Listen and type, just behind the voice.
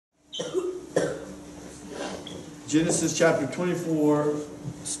Genesis chapter 24,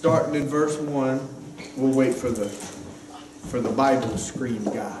 starting in verse 1. We'll wait for the Bible screen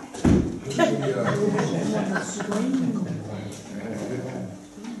guy.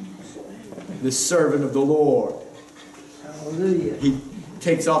 The servant of the Lord. Hallelujah. He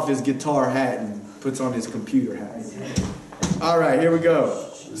takes off his guitar hat and puts on his computer hat. All right, here we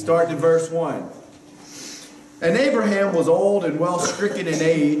go. Starting in verse 1. And Abraham was old and well stricken in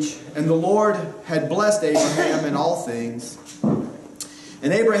age, and the Lord had blessed Abraham in all things.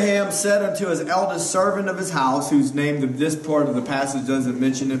 And Abraham said unto his eldest servant of his house, whose name, this part of the passage doesn't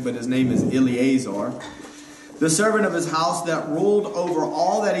mention it, but his name is Eleazar, the servant of his house that ruled over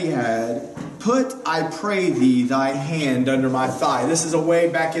all that he had, put, I pray thee, thy hand under my thigh. This is a way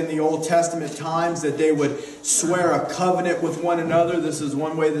back in the Old Testament times that they would swear a covenant with one another. This is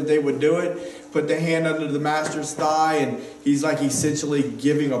one way that they would do it. Put the hand under the master's thigh, and he's like essentially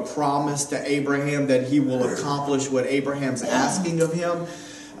giving a promise to Abraham that he will accomplish what Abraham's asking of him.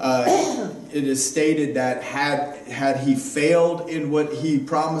 It is stated that had he failed in what he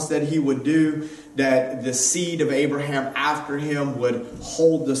promised that he would do, that the seed of Abraham after him would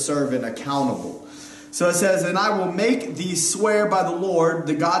hold the servant accountable. So it says, and I will make thee swear by the Lord,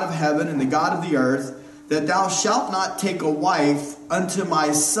 the God of heaven and the God of the earth, that thou shalt not take a wife unto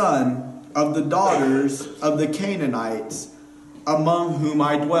my son of the daughters of the Canaanites among whom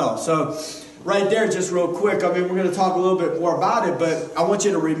I dwell. So right there, just real quick, I mean, we're going to talk a little bit more about it, but I want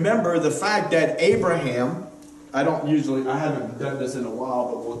you to remember the fact that Abraham, I haven't done this in a while,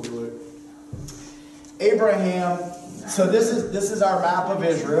 but we'll do it. Abraham, so this is our map of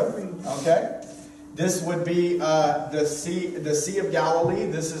Israel, okay? This would be the Sea of Galilee.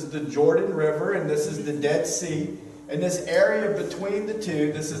 This is the Jordan River, and this is the Dead Sea. And this area between the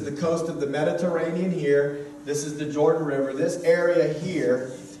two, this is the coast of the Mediterranean here. This is the Jordan River. This area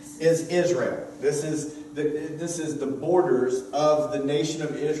here is Israel. This is the borders of the nation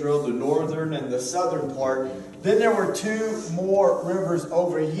of Israel, the northern and the southern part. Then there were two more rivers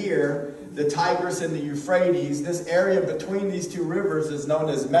over here, the Tigris and the Euphrates. This area between these two rivers is known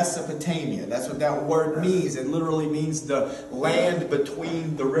as Mesopotamia. That's what that word means. It literally means the land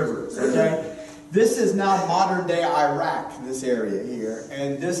between the rivers. Okay? This is now modern day Iraq, this area here.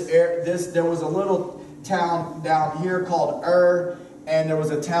 And there was a little town down here called Ur, and there was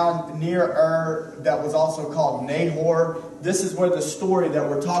a town near Ur that was also called Nahor. This is where the story that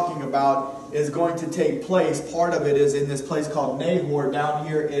we're talking about is going to take place. Part of it is in this place called Nahor down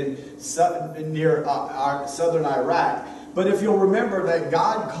here near southern Iraq. But if you'll remember that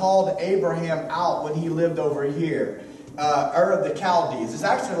God called Abraham out when he lived over here, Ur of the Chaldees. It's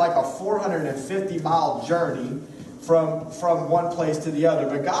actually like a 450-mile journey from one place to the other.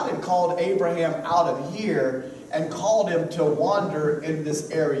 But God had called Abraham out of here and called him to wander in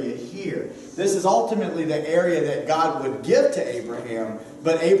this area here. This is ultimately the area that God would give to Abraham,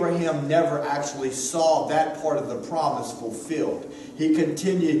 but Abraham never actually saw that part of the promise fulfilled. He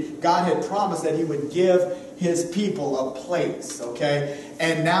continued, God had promised that he would give his people a place, okay?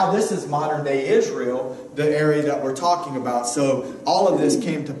 And now this is modern day Israel, the area that we're talking about. So all of this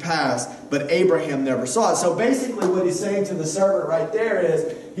came to pass, but Abraham never saw it. So basically what he's saying to the servant right there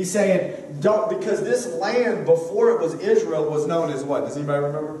is, he's saying, don't, because this land before it was Israel was known as what? Does anybody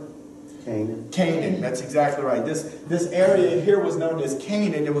remember? Canaan. Canaan, that's exactly right. This area here was known as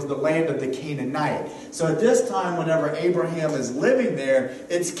Canaan. It was the land of the Canaanite. So at this time, whenever Abraham is living there,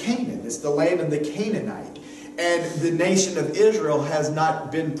 it's Canaan. It's the land of the Canaanite. And the nation of Israel has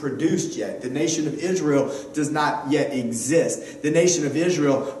not been produced yet. The nation of Israel does not yet exist. The nation of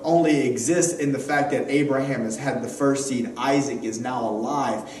Israel only exists in the fact that Abraham has had the first seed. Isaac is now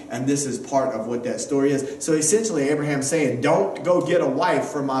alive. And this is part of what that story is. So essentially Abraham's saying, don't go get a wife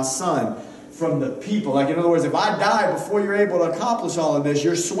for my son from the people. Like in other words, if I die before you're able to accomplish all of this,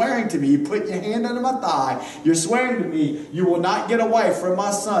 you're swearing to me, you put your hand under my thigh, you're swearing to me, you will not get a wife for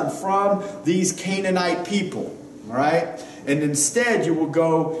my son from these Canaanite people. All right? And instead you will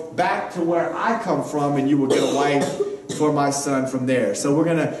go back to where I come from and you will get a wife for my son from there. So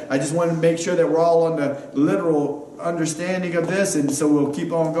I just want to make sure that we're all on the literal understanding of this, and so we'll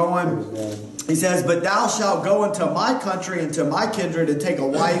keep on going. He says, but thou shalt go into my country and to my kindred and take a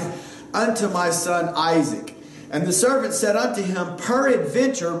wife unto my son Isaac. And the servant said unto him,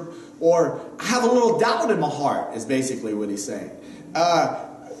 peradventure, or I have a little doubt in my heart, is basically what he's saying.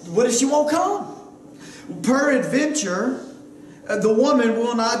 What if she won't come? Peradventure, the woman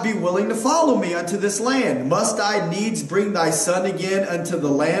will not be willing to follow me unto this land. Must I needs bring thy son again unto the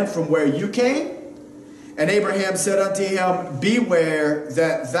land from where you came? And Abraham said unto him, beware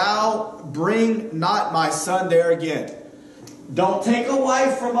that thou bring not my son there again. don't take a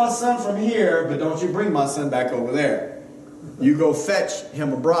wife for my son from here, but don't you bring my son back over there. You go fetch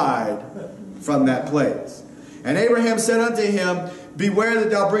him a bride from that place. And Abraham said unto him, beware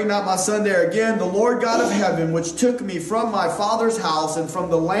that thou bring not my son there again. The Lord God of heaven, which took me from my father's house and from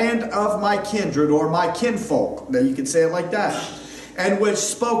the land of my kindred, or my kinfolk, now you can say it like that, and which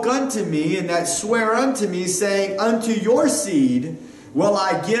spoke unto me, and that sware unto me, saying, unto your seed will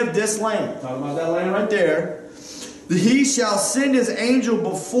I give this land. Talking about that land right there. He shall send his angel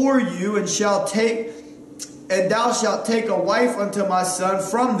before you, and thou shalt take a wife unto my son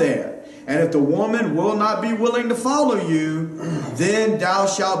from there. And if the woman will not be willing to follow you, then thou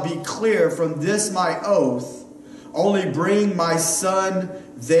shalt be clear from this my oath. Only bring my son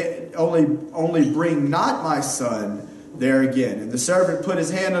only bring not my son there again. And the servant put his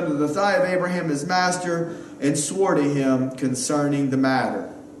hand under the thigh of Abraham his master, and swore to him concerning the matter.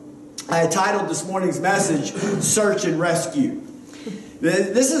 I titled this morning's message, Search and Rescue.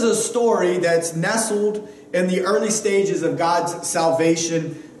 This is a story that's nestled in the early stages of God's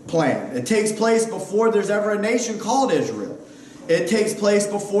salvation plan. It takes place before there's ever a nation called Israel. It takes place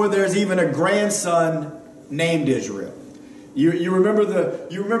before there's even a grandson named Israel. You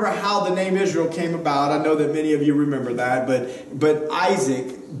remember how the name Israel came about. I know that many of you remember that, but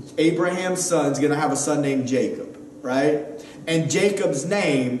Isaac, Abraham's son, is going to have a son named Jacob, right? And Jacob's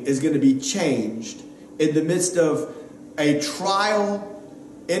name is going to be changed in the midst of a trial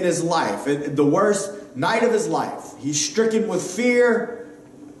in his life, the worst night of his life. He's stricken with fear.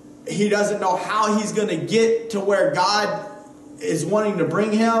 He doesn't know how he's going to get to where God is wanting to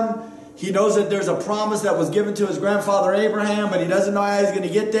bring him. He knows that there's a promise that was given to his grandfather Abraham, but he doesn't know how he's going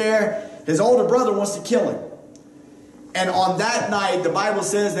to get there. His older brother wants to kill him. And on that night, the Bible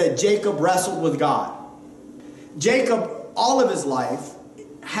says that Jacob wrestled with God. Jacob, all of his life,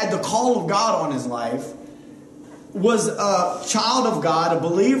 had the call of God on his life, was a child of God, a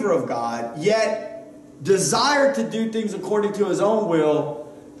believer of God, yet desired to do things according to his own will,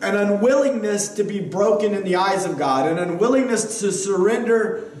 an unwillingness to be broken in the eyes of God, an unwillingness to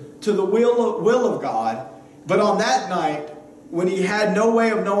surrender to the will of God. But on that night, when he had no way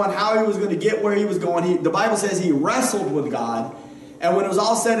of knowing how he was going to get where he was going, the Bible says he wrestled with God. And when it was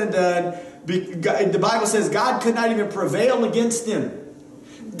all said and done, the Bible says God could not even prevail against him.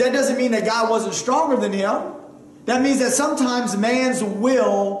 That doesn't mean that God wasn't stronger than him. That means that sometimes man's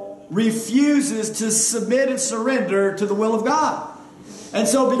will refuses to submit and surrender to the will of God. And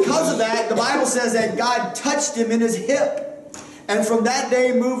so because of that, the Bible says that God touched him in his hip. And from that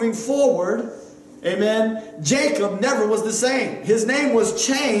day moving forward, amen, Jacob never was the same. His name was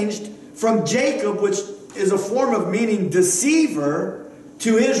changed from Jacob, which is a form of meaning deceiver,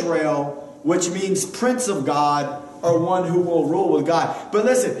 to Israel, which means prince of God, or one who will rule with God. But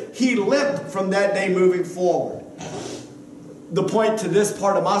listen, he limped from that day moving forward. The point to this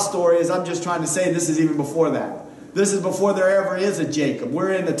part of my story is I'm just trying to say this is even before that. This is before there ever is a Jacob.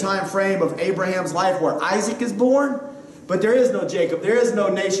 We're in the time frame of Abraham's life where Isaac is born, but there is no Jacob. There is no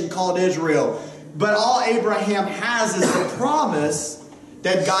nation called Israel. But all Abraham has is the promise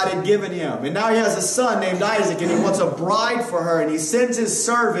that God had given him. And now he has a son named Isaac, and he wants a bride for her, and he sends his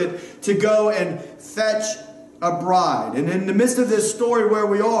servant to go and fetch a bride. And in the midst of this story where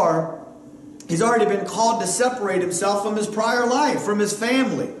we are, he's already been called to separate himself from his prior life, from his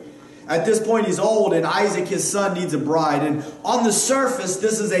family. At this point, he's old, and Isaac, his son, needs a bride. And on the surface,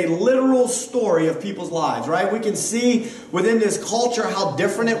 this is a literal story of people's lives, right? We can see within this culture how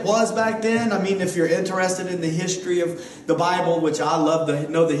different it was back then. I mean, if you're interested in the history of the Bible, which I love to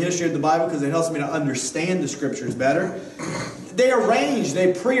know the history of the Bible because it helps me to understand the scriptures better.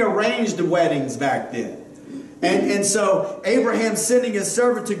 They prearranged the weddings back then. And so Abraham's sending his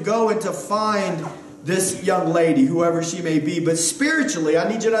servant to go and to find this young lady, whoever she may be. But spiritually, I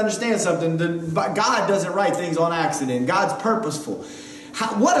need you to understand something. God doesn't write things on accident. God's purposeful.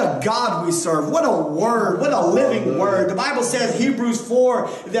 What a God we serve. What a word. What a living word. The Bible says, Hebrews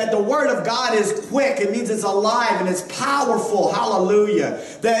 4, that the word of God is quick. It means it's alive and it's powerful. Hallelujah.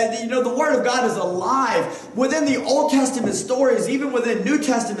 That, the word of God is alive. Within the Old Testament stories, even within New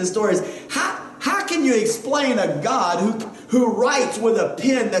Testament stories, how can you explain a God who writes with a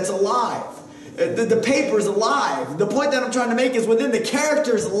pen that's alive? The paper is alive. The point that I'm trying to make is within the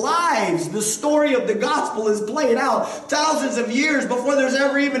characters' lives, the story of the gospel is played out thousands of years before there's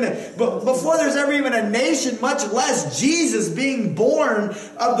ever even a nation, much less Jesus being born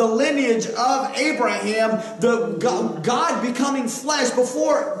of the lineage of Abraham, the God becoming flesh.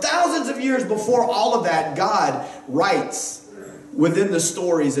 Before thousands of years before all of that, God writes within the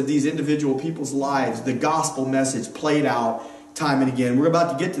stories of these individual people's lives the gospel message played out time and again. We're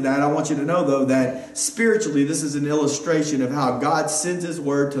about to get to that. I want you to know, though, that spiritually, this is an illustration of how God sends His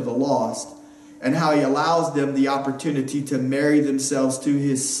word to the lost and how He allows them the opportunity to marry themselves to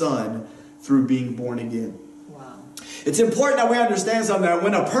His Son through being born again. Wow. It's important that we understand something, that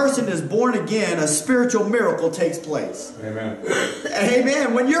when a person is born again, a spiritual miracle takes place. Amen.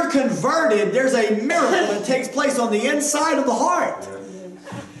 Amen. When you're converted, there's a miracle that takes place on the inside of the heart.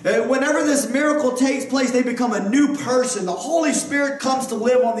 Whenever this miracle takes place, they become a new person. The Holy Spirit comes to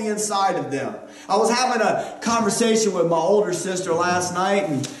live on the inside of them. I was having a conversation with my older sister last night,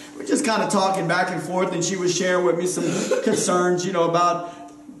 and we're just kind of talking back and forth, and she was sharing with me some concerns, about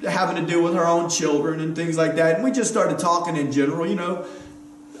having to do with her own children and things like that. And we just started talking in general,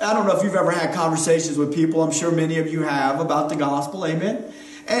 I don't know if you've ever had conversations with people. I'm sure many of you have about the gospel. Amen.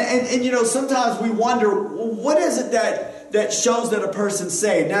 And sometimes we wonder, what is it that shows that a person's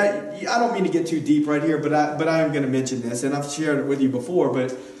saved? Now, I don't mean to get too deep right here, but I am going to mention this, and I've shared it with you before.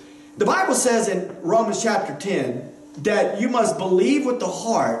 But the Bible says in Romans chapter 10 that you must believe with the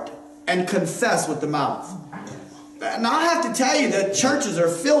heart and confess with the mouth. Now, I have to tell you that churches are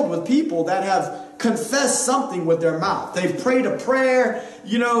filled with people that have confessed something with their mouth. They've prayed a prayer,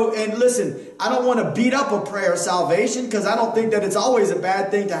 and listen, I don't want to beat up a prayer of salvation, because I don't think that it's always a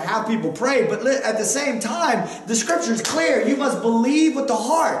bad thing to have people pray. But at the same time, the scripture is clear. You must believe with the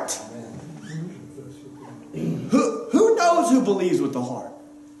heart. Who knows who believes with the heart?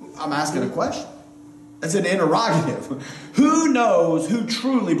 I'm asking a question. It's an interrogative. Who knows who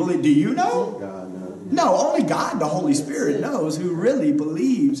truly believes? Do you know? God knows. No, only God, the Holy Spirit, knows who really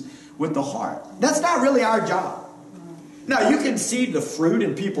believes with the heart. That's not really our job. Now, you can see the fruit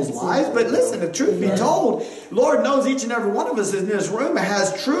in people's lives, but listen, the truth be told, Lord knows each and every one of us in this room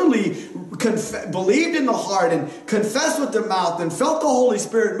has truly believed in the heart and confessed with the mouth and felt the Holy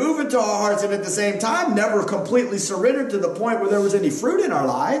Spirit move into our hearts, and at the same time never completely surrendered to the point where there was any fruit in our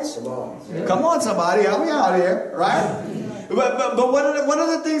lives. Come on, somebody, help me out here, right? But one of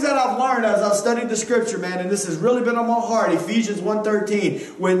the things that I've learned as I've studied the scripture, man, and this has really been on my heart, Ephesians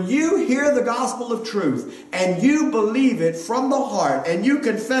 1:13, when you hear the gospel of truth and you believe it from the heart and you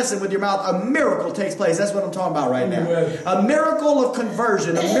confess it with your mouth, a miracle takes place. That's what I'm talking about right now. A miracle of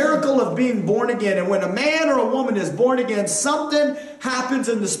conversion, a miracle of being born again. And when a man or a woman is born again, something happens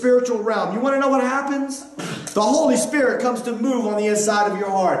in the spiritual realm. You want to know what happens? The Holy Spirit comes to move on the inside of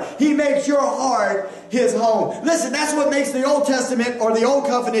your heart. He makes your heart His home. Listen, that's what makes the Old Testament or the Old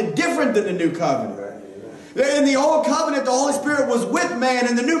Covenant different than the New Covenant. In the Old Covenant, the Holy Spirit was with man.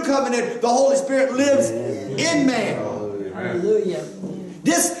 In the New Covenant, the Holy Spirit lives in man. Hallelujah.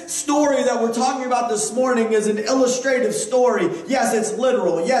 This story that we're talking about this morning is an illustrative story. Yes, it's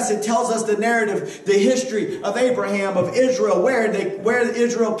literal. Yes, it tells us the narrative, the history of Abraham, of Israel, where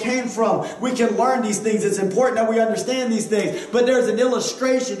Israel came from. We can learn these things. It's important that we understand these things. But there's an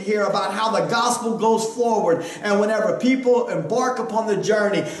illustration here about how the gospel goes forward. And whenever people embark upon the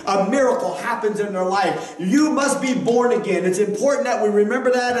journey, a miracle happens in their life. You must be born again. It's important that we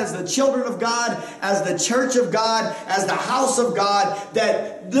remember that as the children of God, as the church of God, as the house of God, that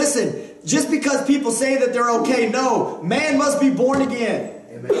listen, just because people say that they're okay, no, man must be born again.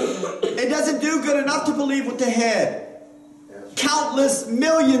 Amen. It doesn't do good enough to believe with the head. Countless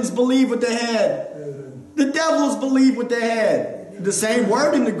millions believe with the head. The devils believe with the head. The same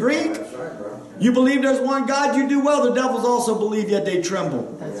word in the Greek. You believe there's one God, you do well. The devils also believe, yet they tremble.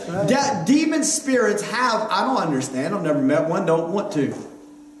 That's right. Demon spirits have, I don't understand, I've never met one, don't want to.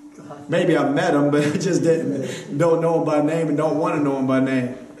 Maybe I've met them, but I just don't know them by name and don't want to know them by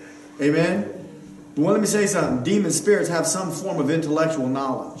name. Amen? Well, let me say something. Demon spirits have some form of intellectual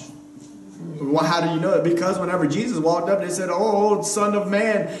knowledge. Well, how do you know it? Because whenever Jesus walked up, they said, "Oh, Son of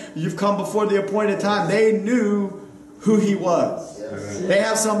Man, you've come before the appointed time." They knew who He was. Yes. They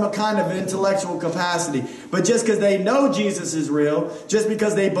have some kind of intellectual capacity. But just because they know Jesus is real, just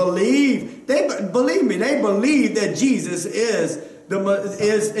because they believe that Jesus is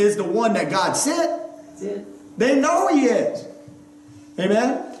the one that God sent. They know He is.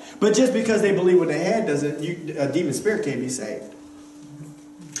 Amen? But just because they believe with their head a demon spirit can't be saved.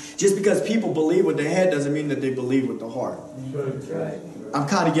 Just because people believe with their head doesn't mean that they believe with the heart. Right. I'm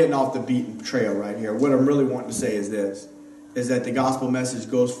kind of getting off the beaten trail right here. What I'm really wanting to say is this, is that the gospel message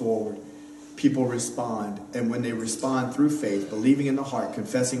goes forward. People respond. And when they respond through faith, believing in the heart,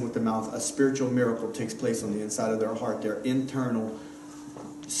 confessing with the mouth, a spiritual miracle takes place on the inside of their heart. Their internal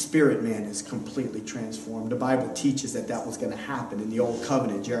spirit man is completely transformed. The Bible teaches that that was going to happen in the Old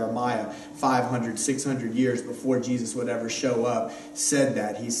Covenant. Jeremiah, 500, 600 years before Jesus would ever show up, said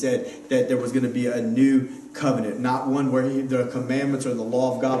that. He said that there was going to be a new covenant, not one where the commandments or the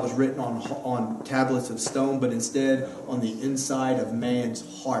law of God was written on tablets of stone, but instead on the inside of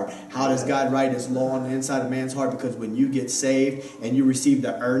man's heart. How does God write his law on the inside of man's heart? Because when you get saved and you receive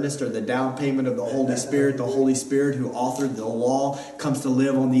the earnest or the down payment of the Holy Spirit who authored the law comes to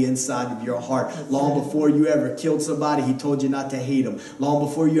live on the inside of your heart. Long before you ever killed somebody, he told you not to hate them. Long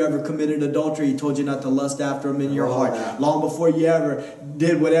before you ever committed adultery, he told you not to lust after them in your heart. Long before you ever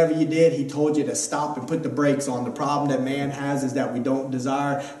did whatever you did, he told you to stop and put the brakes on. The problem that man has is that we don't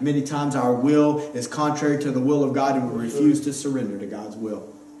desire. Many times our will is contrary to the will of God, and we refuse to surrender to God's will.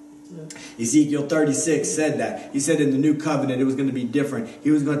 Ezekiel 36 said that. He said in the new covenant it was going to be different.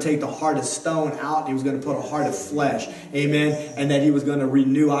 He was going to take the heart of stone out and he was going to put a heart of flesh. Amen. And that he was going to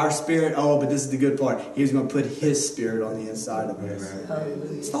renew our spirit. Oh, but this is the good part. He was going to put his spirit on the inside of us.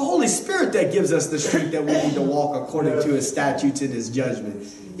 It's the Holy Spirit that gives us the strength that we need to walk according to his statutes and his judgment.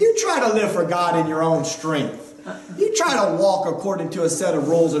 You try to live for God in your own strength. You try to walk according to a set of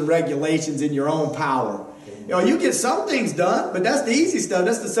rules and regulations in your own power. You know, you get some things done, but that's the easy stuff.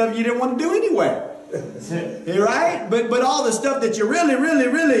 That's the stuff you didn't want to do anyway. Right? But all the stuff that you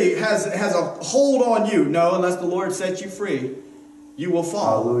really has a hold on you. No, unless the Lord sets you free, you will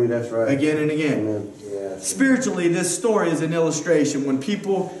fall. Hallelujah, that's right. Again and again. Amen. Yes. Spiritually, this story is an illustration. When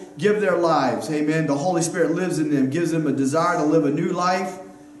people give their lives, amen, the Holy Spirit lives in them, gives them a desire to live a new life,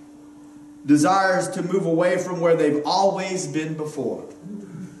 desires to move away from where they've always been before.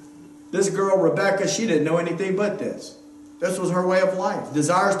 This girl, Rebecca, she didn't know anything but this. This was her way of life.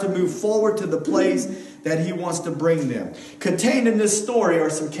 Desires to move forward to the place that he wants to bring them. Contained in this story are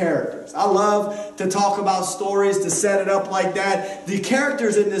some characters. I love to talk about stories, to set it up like that. The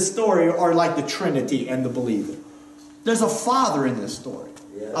characters in this story are like the Trinity and the believer. There's a father in this story.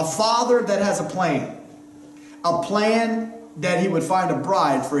 Yeah. A father that has a plan. A plan that he would find a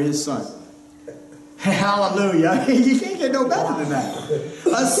bride for his son. Hallelujah. You can't get no better than that.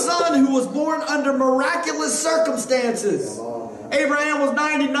 A son who was born under miraculous circumstances. Abraham was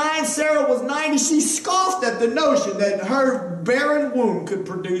 99, Sarah was 90. She scoffed at the notion that her barren womb could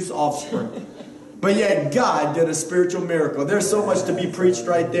produce offspring. But yet God did a spiritual miracle. There's so much to be preached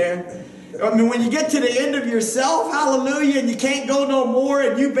right there. I mean, when you get to the end of yourself, hallelujah, and you can't go no more,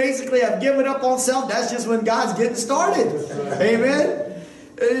 and you basically have given up on self, that's just when God's getting started. Amen.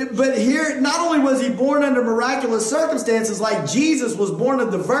 But here, not only was he born under miraculous circumstances like Jesus was born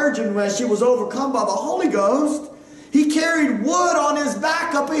of the Virgin when she was overcome by the Holy Ghost, he carried wood on his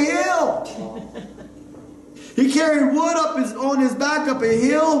back up a hill. He carried wood on his back up a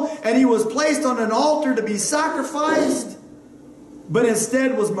hill, and he was placed on an altar to be sacrificed, but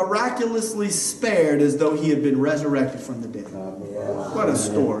instead was miraculously spared as though he had been resurrected from the dead. What a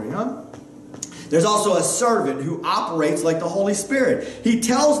story, huh? There's also a servant who operates like the Holy Spirit. He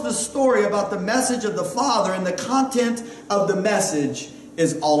tells the story about the message of the Father, and the content of the message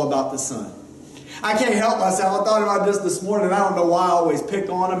is all about the Son. I can't help myself. I thought about this morning. I don't know why I always pick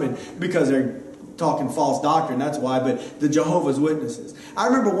on them, and because they're talking false doctrine, that's why. But the Jehovah's Witnesses. I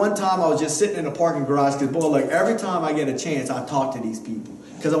remember one time I was just sitting in a parking garage because, boy, like every time I get a chance, I talk to these people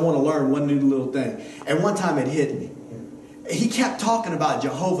because I want to learn one new little thing. And one time it hit me. He kept talking about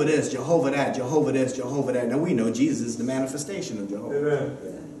Jehovah this, Jehovah that, Jehovah this, Jehovah that. Now we know Jesus is the manifestation of Jehovah.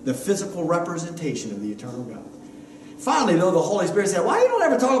 Amen. The physical representation of the eternal God. Finally, though, the Holy Spirit said, why you don't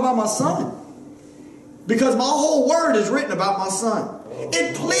ever talk about my son? Because my whole word is written about my son.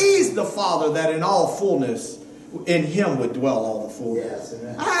 It pleased the Father that in all fullness in him would dwell all the fullness.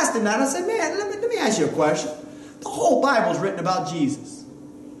 Yes, I asked him that. I said, man, let me ask you a question. The whole Bible is written about Jesus.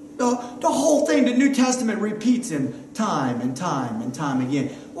 The whole thing, the New Testament repeats him time and time and time again.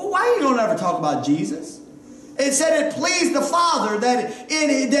 Well, why you don't ever talk about Jesus? It said it pleased the Father that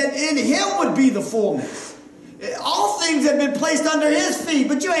in him would be the fullness. All things have been placed under his feet,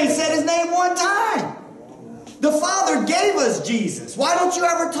 but you ain't said his name one time. The Father gave us Jesus. Why don't you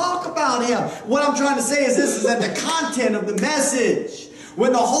ever talk about him? What I'm trying to say is this, is that the content of the message,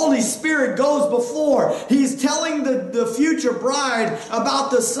 when the Holy Spirit goes before, he's telling the future bride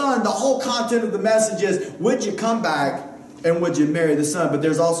about the Son. The whole content of the message is, would you come back and would you marry the Son? But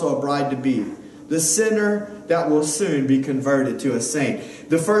there's also a bride to be. The sinner that will soon be converted to a saint.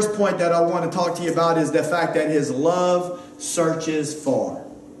 The first point that I want to talk to you about is the fact that his love searches far.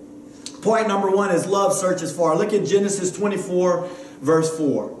 Point number one is love searches far. Look at Genesis 24, verse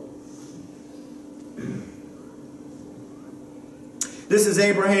 4. This is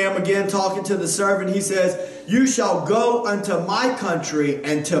Abraham again talking to the servant. He says, you shall go unto my country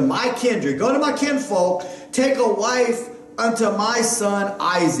and to my kindred. Go to my kinfolk, take a wife unto my son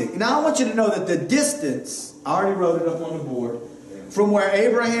Isaac. Now I want you to know that the distance, I already wrote it up on the board, from where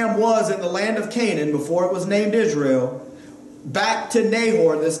Abraham was in the land of Canaan before it was named Israel, back to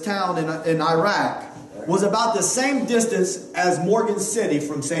Nahor, this town in Iraq, was about the same distance as Morgan City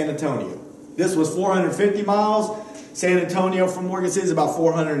from San Antonio. This was 450 miles. San Antonio from Morgan City is about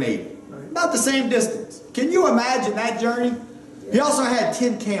 480. About the same distance. Can you imagine that journey? He also had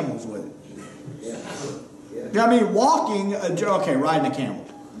 10 camels with it. I mean, riding a camel.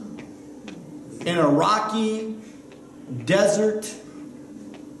 In a rocky, desert,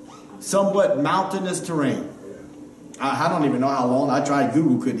 somewhat mountainous terrain. I don't even know how long. I tried.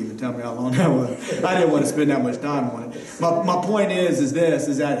 Google couldn't even tell me how long that was. I didn't want to spend that much time on it. My point is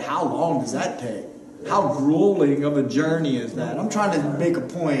that how long does that take? How grueling of a journey is that? I'm trying to make a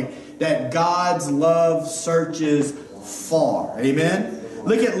point that God's love searches far. Amen?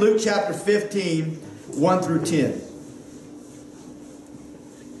 Look at Luke chapter 15, 1 through 10.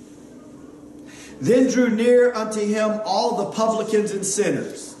 Then drew near unto him all the publicans and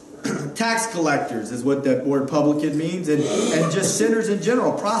sinners. Tax collectors is what that word publican means, and just sinners in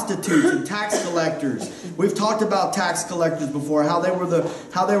general, prostitutes and tax collectors. We've talked about tax collectors before, how they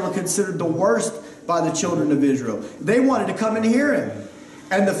were considered the worst by the children of Israel. They wanted to come and hear him.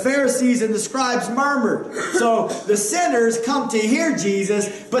 And the Pharisees and the scribes murmured. So the sinners come to hear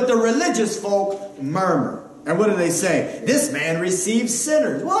Jesus, but the religious folk murmur. And what do they say? This man receives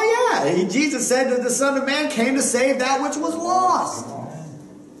sinners. Well, yeah, Jesus said that the Son of Man came to save that which was lost.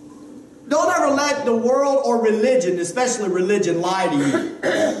 Don't ever let the world or religion, especially religion, lie to you.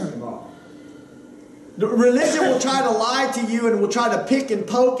 The religion will try to lie to you and will try to pick and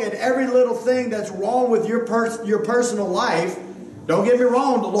poke at every little thing that's wrong with your personal life. Don't get me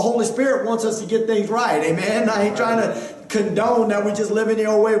wrong, the Holy Spirit wants us to get things right. Amen? I ain't trying to condone that we just live any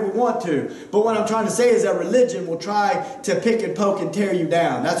old way we want to. But what I'm trying to say is that religion will try to pick and poke and tear you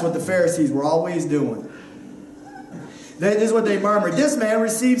down. That's what the Pharisees were always doing. That is what they murmured. This man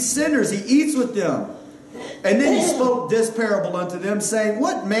receives sinners. He eats with them. And then he spoke this parable unto them, saying,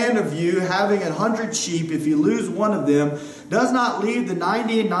 What man of you, having 100 sheep, if you lose one of them, does not leave the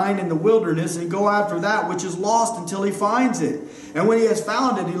 99 in the wilderness and go after that which is lost until he finds it? And when he has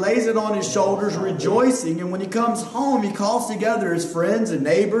found it, he lays it on his shoulders, rejoicing. And when he comes home, he calls together his friends and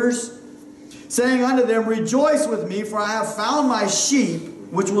neighbors, saying unto them, Rejoice with me, for I have found my sheep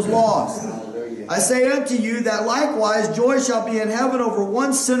which was lost. I say unto you that likewise joy shall be in heaven over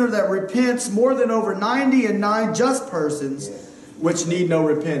one sinner that repents more than over 99 just persons which need no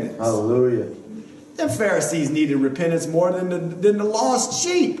repentance. Hallelujah. The Pharisees needed repentance more than the lost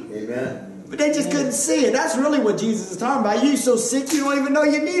sheep. Amen. But they just couldn't see it. That's really what Jesus is talking about. You're so sick you don't even know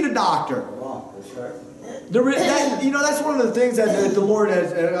you need a doctor. That's right. That's one of the things that the Lord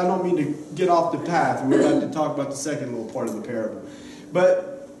has. I don't mean to get off the path. We're about to talk about the second little part of the parable. But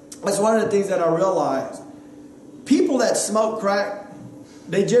that's one of the things that I realized. People that smoke crack,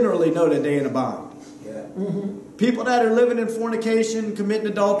 they generally know that they're in a bind. Yeah. Mm-hmm. People that are living in fornication, committing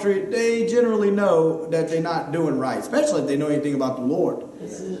adultery, they generally know that they're not doing right, especially if they know anything about the Lord.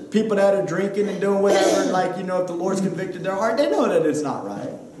 People that are drinking and doing whatever, if the Lord's convicted their heart, they know that it's not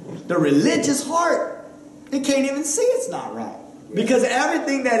right. The religious heart, it can't even see it's not right. Because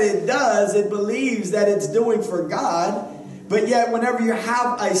everything that it does, it believes that it's doing for God. But yet, whenever you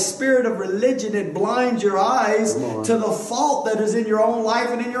have a spirit of religion, it blinds your eyes to the fault that is in your own life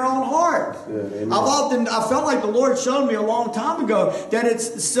and in your own heart. Yeah, I felt like the Lord showed me a long time ago that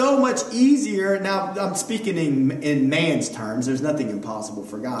it's so much easier. Now, I'm speaking in man's terms. There's nothing impossible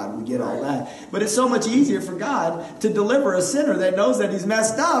for God. We get all that. But it's so much easier for God to deliver a sinner that knows that he's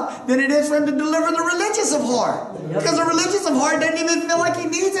messed up than it is for him to deliver the religious of heart. Because the religious of heart doesn't even feel like he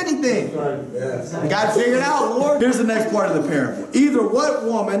needs anything. God figured it out, Lord. Here's the next part of the parable. Either what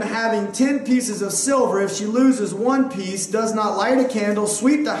woman, having 10 pieces of silver, if she loses one piece, does not light a candle,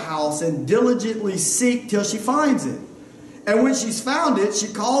 sweep the house, and diligently seek till she finds it? And when she's found it, she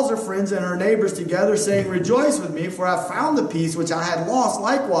calls her friends and her neighbors together, saying, Rejoice with me, for I found the piece which I had lost.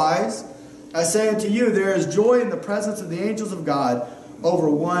 Likewise, I say unto you, there is joy in the presence of the angels of God over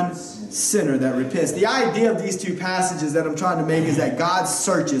one sinner that repents. The idea of these two passages that I'm trying to make is that God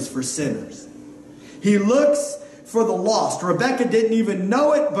searches for sinners. He looks for the lost. Rebecca didn't even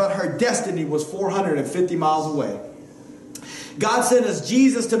know it, but her destiny was 450 miles away. God sent us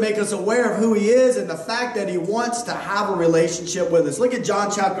Jesus to make us aware of who He is and the fact that He wants to have a relationship with us. Look at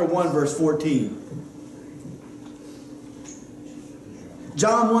John chapter 1, verse 14.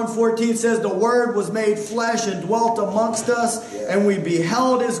 John 1:14 says, the Word was made flesh and dwelt amongst us, and we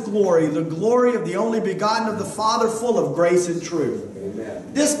beheld His glory, the glory of the only begotten of the Father, full of grace and truth.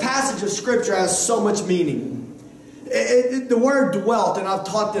 Amen. This passage of Scripture has so much meaning. The word dwelt, and I've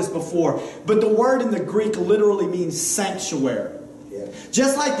taught this before, but the word in the Greek literally means sanctuary. Yeah.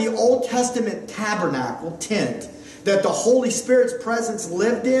 Just like the Old Testament tabernacle, tent, that the Holy Spirit's presence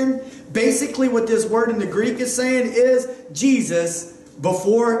lived in, basically what this word in the Greek is saying is Jesus,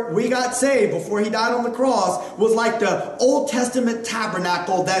 before we got saved, before He died on the cross, was like the Old Testament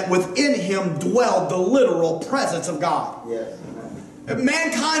tabernacle that within Him dwelled the literal presence of God. Yes.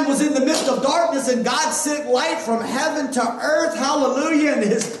 Mankind was in the midst of darkness, and God sent light from heaven to earth. Hallelujah. And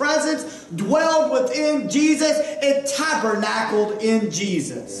His presence dwelled within Jesus. It tabernacled in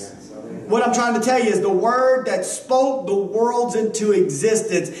Jesus. What I'm trying to tell you is the Word that spoke the worlds into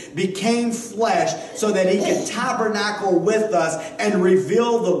existence became flesh so that He could tabernacle with us and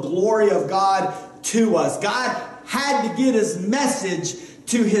reveal the glory of God to us. God had to get His message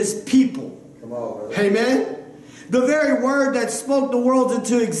to His people. Come on. Amen. The very Word that spoke the worlds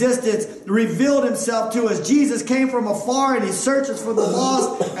into existence revealed Himself to us. Jesus came from afar and He searches for the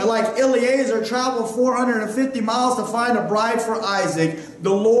lost. And like Eliezer traveled 450 miles to find a bride for Isaac,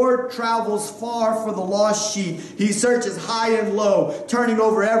 the Lord travels far for the lost sheep. He searches high and low, turning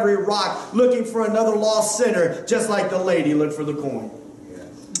over every rock, looking for another lost sinner, just like the lady looked for the coin.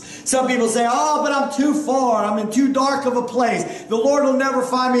 Some people say, oh, but I'm too far. I'm in too dark of a place. The Lord will never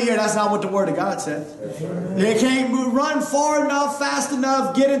find me here. That's not what the Word of God says. You can't run far enough, fast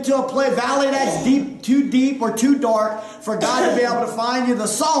enough, get into a valley that's deep or too dark for God to be able to find you. The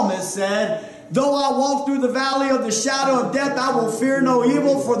psalmist said, though I walk through the valley of the shadow of death, I will fear no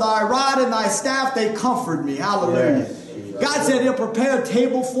evil, for thy rod and thy staff, they comfort me. Hallelujah. God said He'll prepare a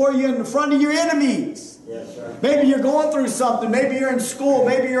table for you in front of your enemies. Yes, sir. Maybe you're going through something. Maybe you're in school.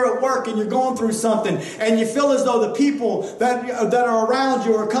 Maybe you're at work and you're going through something. And you feel as though the people that are around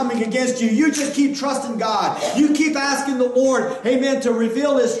you are coming against you. You just keep trusting God. You keep asking the Lord, amen, to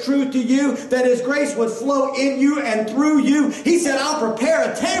reveal His truth to you, that His grace would flow in you and through you. He said, I'll prepare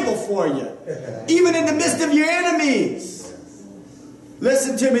a table for you, even in the midst of your enemies.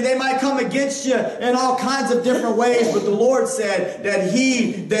 Listen to me, they might come against you in all kinds of different ways, but the Lord said that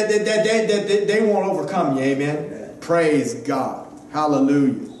they won't overcome you. Amen. Praise God.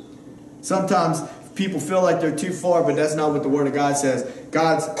 Hallelujah. Sometimes people feel like they're too far, but that's not what the Word of God says.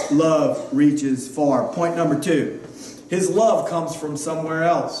 God's love reaches far. Point number 2. His love comes from somewhere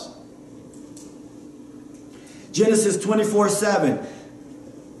else. Genesis 24:7.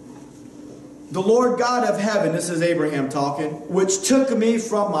 The Lord God of heaven, this is Abraham talking, which took me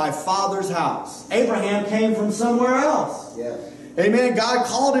from my father's house. Abraham came from somewhere else. Yes. Amen. God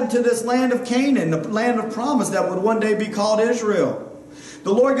called him to this land of Canaan, the land of promise that would one day be called Israel.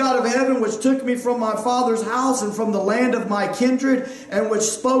 The Lord God of heaven, which took me from my father's house and from the land of my kindred, and which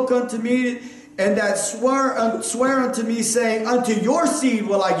spoke unto me, and that swear unto me, saying, unto your seed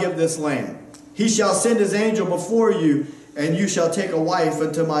will I give this land. He shall send His angel before you, and you shall take a wife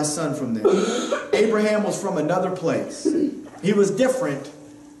unto my son from them. Abraham was from another place. He was different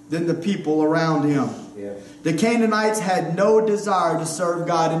than the people around him. Yeah. The Canaanites had no desire to serve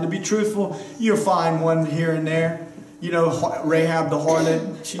God. And to be truthful, you'll find one here and there. You know, Rahab the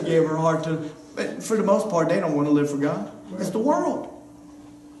harlot, she gave her heart to... But for the most part, they don't want to live for God. It's the world.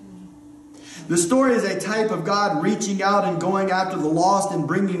 The story is a type of God reaching out and going after the lost and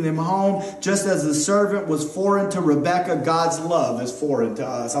bringing them home. Just as the servant was foreign to Rebekah, God's love is foreign to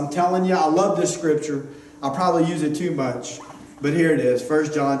us. I'm telling you, I love this scripture. I'll probably use it too much. But here it is,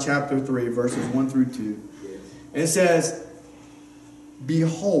 1 John chapter 3, verses 1 through 2. It says,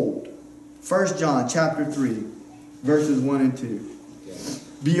 behold, 1 John chapter 3, verses 1 and 2.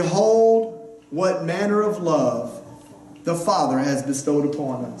 Behold, what manner of love the Father has bestowed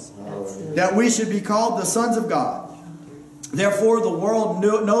upon us, that we should be called the sons of God. Therefore the world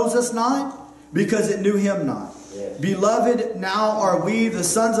knows us not, because it knew Him not. Beloved, now are we the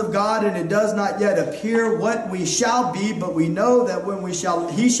sons of God, and it does not yet appear what we shall be, but we know that when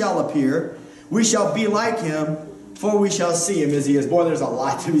He shall appear, we shall be like Him, for we shall see Him as He is. Boy, there's a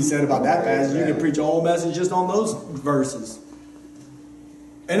lot to be said about that passage. You can preach a whole message just on those verses.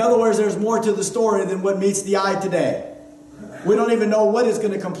 In other words, there's more to the story than what meets the eye today. We don't even know what it's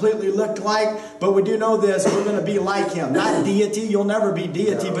going to completely look like, but we do know this: we're going to be like Him. Not deity, you'll never be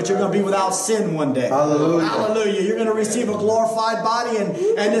deity, but you're going to be without sin one day. Hallelujah. Hallelujah. You're going to receive a glorified body, and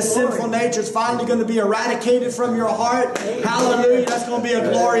this sinful nature is finally going to be eradicated from your heart. Hallelujah. That's going to be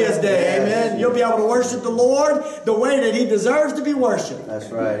a glorious day. Amen. You'll be able to worship the Lord the way that He deserves to be worshipped.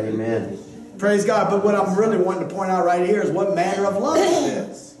 That's right. Amen. Praise God. But what I'm really wanting to point out right here is what manner of love is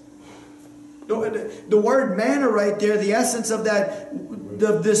this. The word manner right there, the essence of that,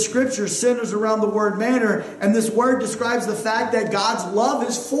 this scripture centers around the word manner. And this word describes the fact that God's love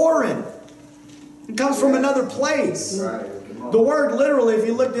is foreign. It comes from another place. The word literally, if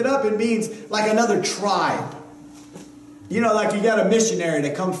you looked it up, it means like another tribe. You know, like you got a missionary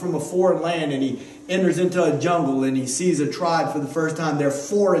that comes from a foreign land and he enters into a jungle and he sees a tribe for the first time. They're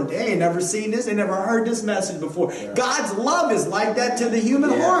foreign. They ain't never seen this. They never heard this message before. God's love is like that to the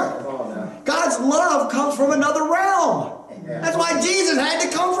human heart. God's love comes from another realm. That's why Jesus had to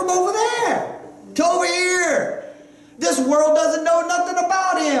come from over there to over here. This world doesn't know nothing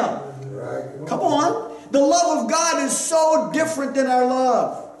about him. Come on. The love of God is so different than our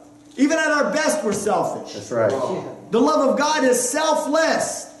love. Even at our best, we're selfish. That's right. The love of God is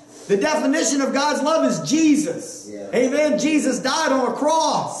selfless. The definition of God's love is Jesus. Amen. Jesus died on a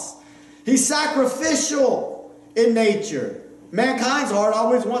cross. He's sacrificial in nature. Mankind's heart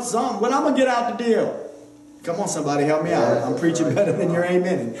always wants something. When I'm going to get out the deal. Come on, somebody, help me out. I'm preaching better than your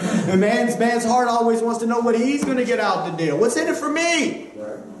amen. And man's heart always wants to know what he's going to get out the deal. What's in it for me?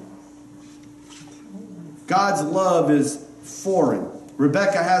 God's love is foreign.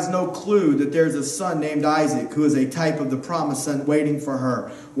 Rebekah has no clue that there's a son named Isaac who is a type of the promised son waiting for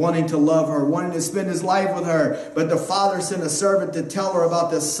her, wanting to love her, wanting to spend his life with her. But the father sent a servant to tell her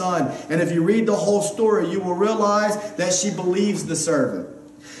about this son. And if you read the whole story, you will realize that she believes the servant.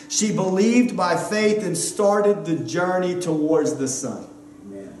 She believed by faith and started the journey towards the son.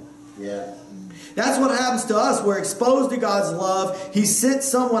 Yeah. That's what happens to us. We're exposed to God's love. He sent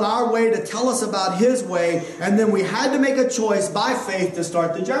someone our way to tell us about his way. And then we had to make a choice by faith to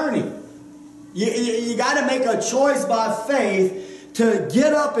start the journey. You got to make a choice by faith to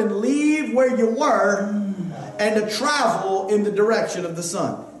get up and leave where you were and to travel in the direction of the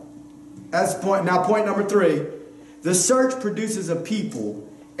Son. That's point. Now point number 3. The search produces a people,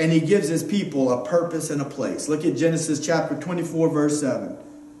 and he gives his people a purpose and a place. Look at Genesis chapter 24, verse 7.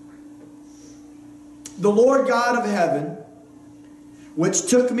 The Lord God of heaven, which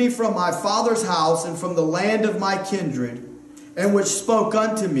took me from my father's house and from the land of my kindred, and which spoke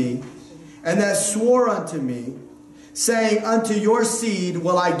unto me, and that swore unto me, saying, unto your seed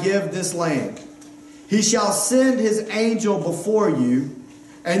will I give this land. He shall send his angel before you,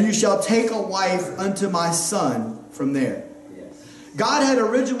 and you shall take a wife unto my son from there. God had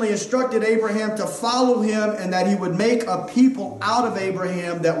originally instructed Abraham to follow him and that he would make a people out of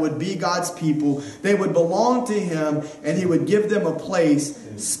Abraham that would be God's people. They would belong to him and he would give them a place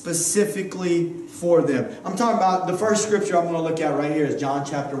specifically for them. I'm talking about the first scripture I'm going to look at right here is John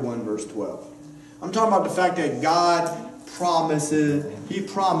chapter 1 verse 12. I'm talking about the fact that God promises, he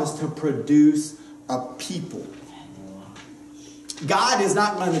promised to produce a people. God is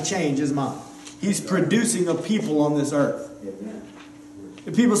not going to change his mind. He's producing a people on this earth.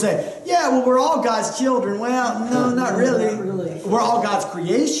 And people say, yeah, well, we're all God's children. Well, no, not really. We're all God's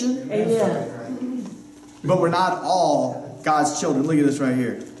creation. But we're not all God's children. Look at this right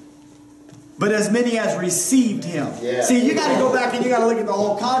here. But as many as received him. See, you got to go back and you got to look at the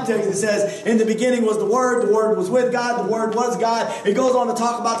whole context. It says, in the beginning was the Word was with God, the Word was God. It goes on to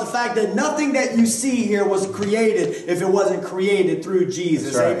talk about the fact that nothing that you see here was created if it wasn't created through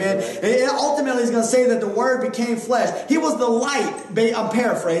Jesus. Right. Amen. And ultimately, he's going to say that the Word became flesh. He was the light, I'm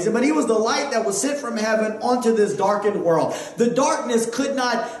paraphrasing, but he was the light that was sent from heaven onto this darkened world. The darkness could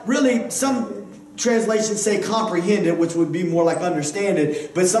not really, some translations say comprehended, which would be more like understanded,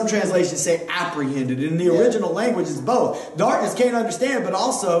 but some translations say apprehended. In the original language, it's both. Darkness can't understand, but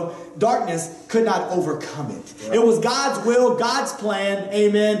also darkness could not overcome it. Right. It was God's will, God's plan,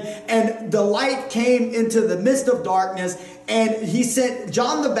 amen, and the light came into the midst of darkness, and he sent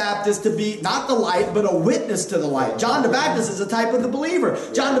John the Baptist to be not the light, but a witness to the light. John the Baptist is a type of the believer.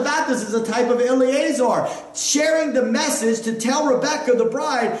 John the Baptist is a type of Eleazar, sharing the message to tell Rebekah, the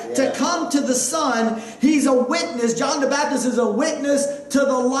bride, to come to the Son. He's a witness. John the Baptist is a witness to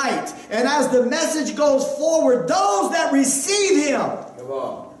the light. And as the message goes forward, those that receive him,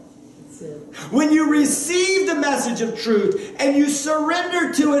 when you receive the message of truth and you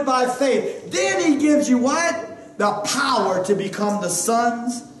surrender to it by faith, then he gives you what? The power to become the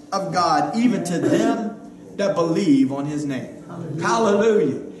sons of God, even to them that believe on his name.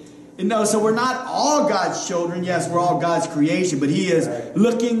 Hallelujah. You know, so we're not all God's children. Yes, we're all God's creation, but he is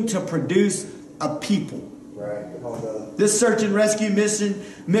looking to produce a people. This search and rescue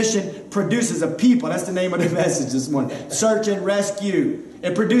mission produces a people. That's the name of the message this morning. Search and rescue.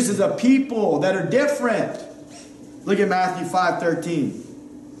 It produces a people that are different. Look at Matthew 5:13.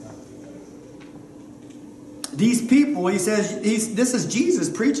 these people, he says, this is Jesus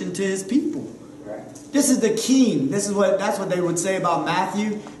preaching to his people. This is the king. That's what they would say about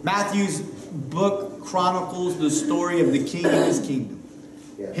Matthew. Matthew's book chronicles the story of the king and his kingdom.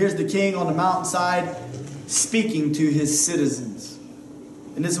 Here's the king on the mountainside speaking to his citizens.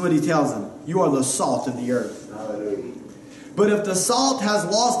 And this is what he tells them. You are the salt of the earth. Hallelujah. But if the salt has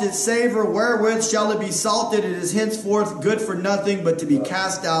lost its savor, wherewith shall it be salted? It is henceforth good for nothing but to be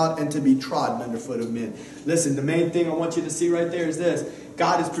cast out and to be trodden underfoot of men. Listen, the main thing I want you to see right there is this.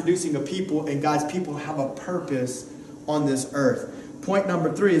 God is producing a people, and God's people have a purpose on this earth. Point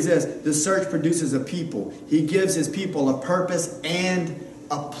number 3 is this. The church produces a people. He gives his people a purpose and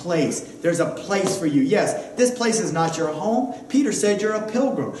a place. There's a place for you. Yes, this place is not your home. Peter said you're a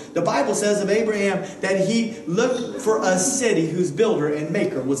pilgrim. The Bible says of Abraham that he looked for a city whose builder and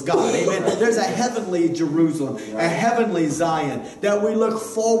maker was God. Amen. There's a heavenly Jerusalem, a heavenly Zion that we look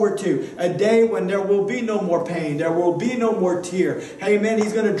forward to. A day when there will be no more pain. There will be no more tear. Amen.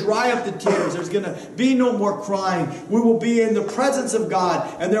 He's going to dry up the tears. There's going to be no more crying. We will be in the presence of God,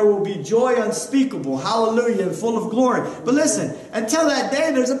 and there will be joy unspeakable. Hallelujah, and full of glory. But listen, until that day,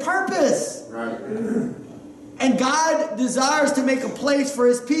 there's a purpose. Right. And God desires to make a place for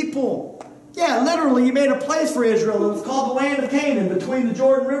his people. Yeah, literally, he made a place for Israel. It was called the land of Canaan, between the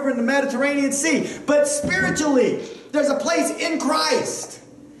Jordan River and the Mediterranean Sea. But spiritually, there's a place in Christ.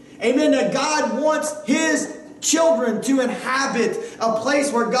 Amen. That God wants his children to inhabit, a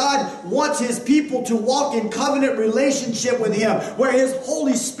place where God wants his people to walk in covenant relationship with him, where his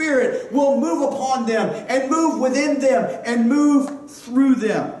Holy Spirit will move upon them and move within them and move through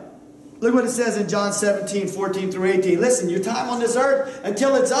them. Look what it says in John 17, 14 through 18. Listen, your time on this earth,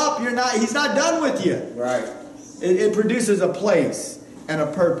 until it's up, he's not done with you. Right. It produces a place and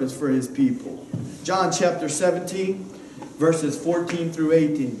a purpose for his people. John chapter 17, verses 14 through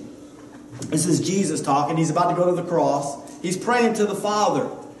 18. This is Jesus talking. He's about to go to the cross. He's praying to the Father.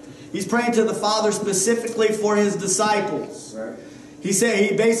 He's praying to the Father specifically for his disciples. Right. He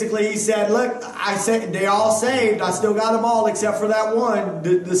said, look, I said they all saved. I still got them all except for that one,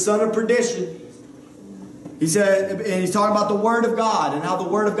 the son of perdition. He said, and he's talking about the Word of God and how the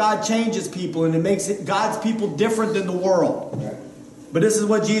Word of God changes people and it makes God's people different than the world. Right. But this is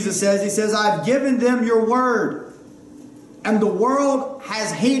what Jesus says. He says, I've given them your word, and the world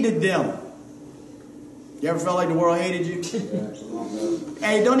has hated them. You ever felt like the world hated you?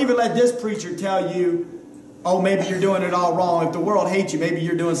 Hey, don't even let this preacher tell you, oh, maybe you're doing it all wrong. If the world hates you, maybe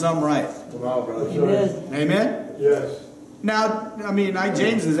you're doing something right. Come on, brother. Amen. Amen? Yes. Now, I mean,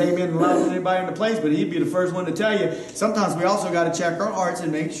 James is amen louder than anybody in the place, but he'd be the first one to tell you. Sometimes we also got to check our hearts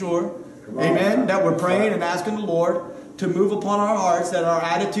and make sure, amen, that we're praying and asking the Lord to move upon our hearts, that our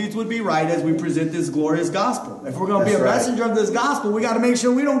attitudes would be right as we present this glorious gospel. If we're going to be a messenger of this gospel, we got to make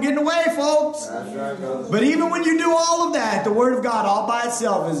sure we don't get in the way, folks. That's right, brother. But even when you do all of that, the Word of God all by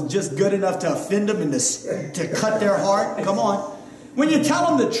itself is just good enough to offend them and to cut their heart. Come on. When you tell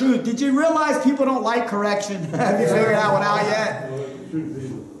them the truth, did you realize people don't like correction? Have you figured that one out yet?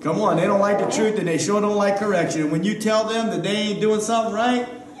 Come on, they don't like the truth and they sure don't like correction. And when you tell them that they ain't doing something right,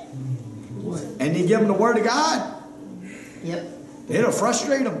 and you give them the Word of God, Yep. it'll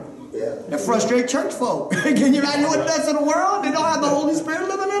frustrate them. Yeah. It'll frustrate church folk. Can you imagine what that's in the world? They don't have the Holy Spirit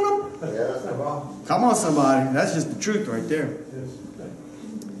living in them? Yeah. Come on, somebody. That's just the truth right there.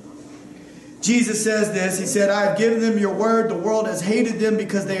 Jesus says this. He said, I have given them your word. The world has hated them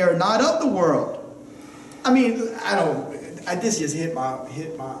because they are not of the world. I mean, this just hit my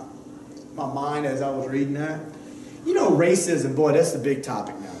mind as I was reading that. You know, racism, boy, that's the big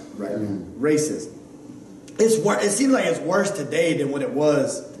topic now, right? Racism. It seems like it's worse today than what it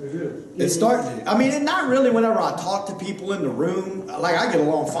was. It's starting. I mean, not really whenever I talk to people in the room. Like, I get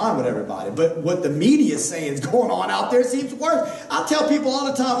along fine with everybody. But what the media is saying is going on out there seems worse. I tell people all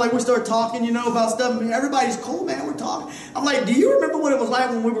the time, like, we start talking, about stuff. And everybody's cool, man. We're talking. I'm like, do you remember what it was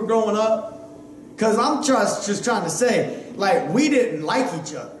like when we were growing up? Because I'm just trying to say, like, we didn't like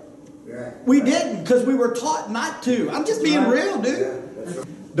each other. Yeah. We didn't because we were taught not to. I'm just being real, dude. Yeah.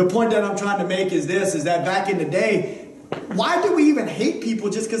 The point that I'm trying to make is this, is that back in the day, why do we even hate people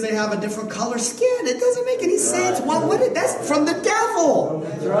just because they have a different color skin? It doesn't make any sense. Why would it? That's from the devil.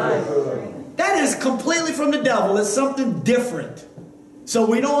 That's right. That is completely from the devil. It's something different. So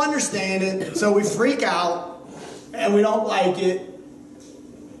we don't understand it. So we freak out and we don't like it.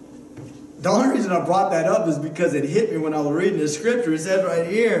 The only reason I brought that up is because it hit me when I was reading the scripture. It says right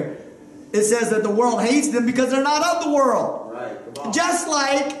here, it says that the world hates them because they're not of the world. Just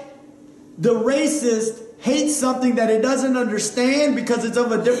like the racist hates something that it doesn't understand because it's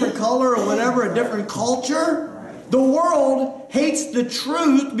of a different color or whatever, a different culture, the world hates the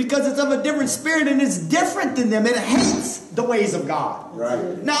truth because it's of a different spirit and it's different than them. It hates the ways of God.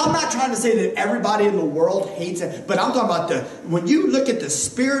 Right. Now, I'm not trying to say that everybody in the world hates it, but I'm talking about when you look at the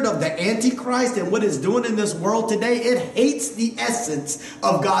spirit of the Antichrist and what it's doing in this world today, it hates the essence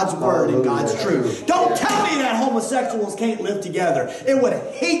of God's word and God's truth. Don't tell me that homosexuals can't live together. It would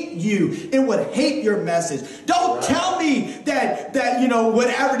hate you. It would hate your message. Don't tell me that you know,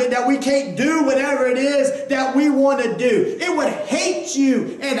 whatever, that we can't do whatever it is that we want to do. It would hate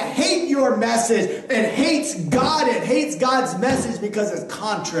you and hate your message. It hates God. It hates God's message because it's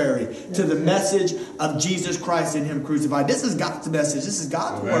contrary to the message of Jesus Christ and Him crucified. This is God's message. This is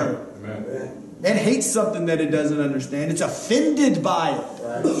God's word. Amen. It hates something that it doesn't understand. It's offended by it.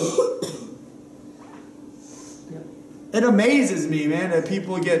 Right. It amazes me, man, that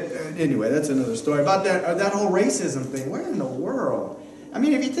people get... anyway, that's another story. About that whole racism thing. Where in the world? I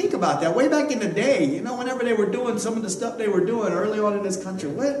mean, if you think about that, way back in the day, you know, whenever they were doing some of the stuff they were doing early on in this country,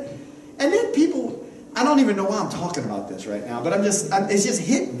 what? And then people... I don't even know why I'm talking about this right now, but it's just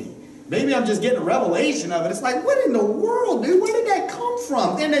hitting me. Maybe I'm just getting a revelation of it. It's like, what in the world, dude? Where did that come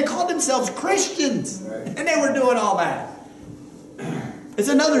from? And they called themselves Christians. Right. And they were doing all that. It's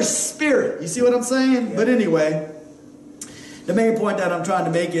another spirit. You see what I'm saying? Yeah. But anyway... the main point that I'm trying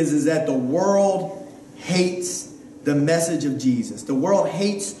to make is that the world hates the message of Jesus. The world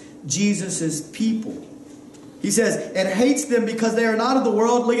hates Jesus' people. He says, it hates them because they are not of the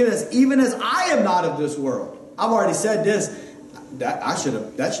world. Look at this. Even as I am not of this world. I've already said this. That should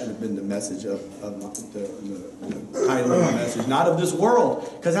have been the message of the title of the message. Not of this world.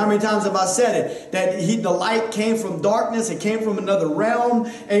 Because how many times have I said it? That the light came from darkness. It came from another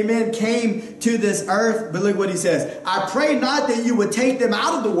realm. Amen. Came to this earth. But look what he says. I pray not that you would take them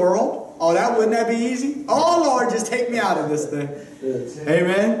out of the world. Oh, wouldn't that be easy? Oh, Lord, just take me out of this thing.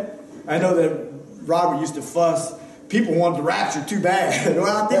 Amen. I know that Robert used to fuss. People wanted the rapture too bad.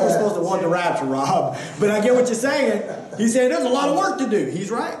 Well, I think we're supposed to want the rapture, Rob. But I get what you're saying. He's saying there's a lot of work to do.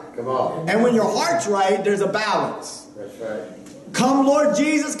 He's right. Come on. And when your heart's right, there's a balance. That's right. Come, Lord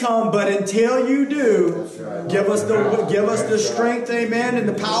Jesus, come. But until you do, That's right. give us the strength, amen, and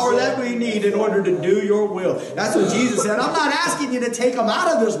the power that we need in order to do your will. That's what Jesus said. I'm not asking you to take them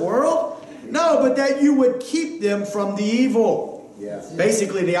out of this world. No, but that you would keep them from the evil. Yes.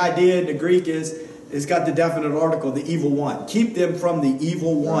 Basically, the idea in the Greek is, it's got the definite article, the evil one. Keep them from the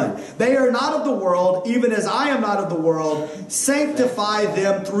evil one. They are not of the world, even as I am not of the world. Sanctify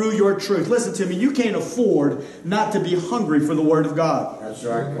them through your truth. Listen to me, you can't afford not to be hungry for the Word of God. That's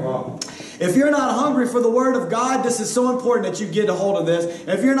right, come on. If you're not hungry for the Word of God, this is so important that you get a hold of this.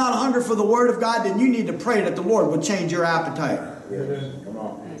 If you're not hungry for the Word of God, then you need to pray that the Lord would change your appetite. Yes. Come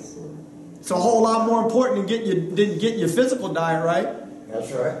on. It's a whole lot more important than getting your physical diet right. That's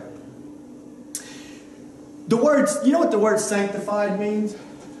right. The words, you know what the word sanctified means?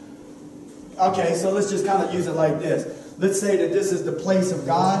 Okay, so let's just kind of use it like this. Let's say that this is the place of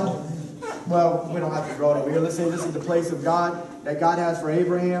God. Well, we don't have to draw it over here. Let's say this is the place of God that God has for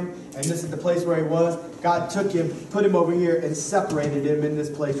Abraham, and this is the place where he was. God took him, put him over here, and separated him in this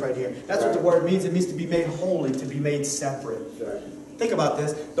place right here. That's what the word means. It means to be made holy, to be made separate. That's right. Think about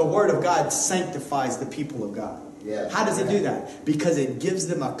this. The Word of God sanctifies the people of God. Yes. How does it do that? Because it gives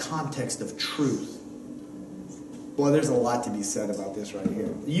them a context of truth. Boy, there's a lot to be said about this right here.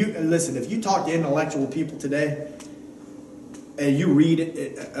 Listen, if you talk to intellectual people today, and you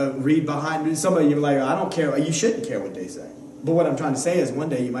read behind me, some of you are like, I don't care. You shouldn't care what they say. But what I'm trying to say is one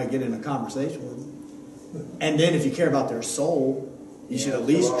day you might get in a conversation with them. And then if you care about their soul, you should at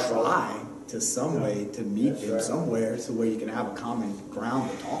least try to some way to meet them somewhere so where you can have a common ground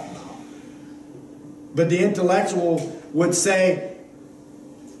to talk about. But the intellectual would say,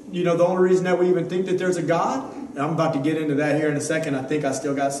 you know, the only reason that we even think that there's a God, and I'm about to get into that here in a second. I think I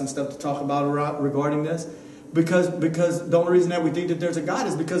still got some stuff to talk about regarding this. Because the only reason that we think that there's a God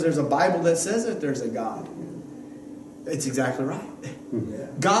is because there's a Bible that says that there's a God. It's exactly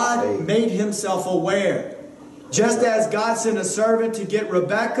right. God made himself aware. Just as God sent a servant to get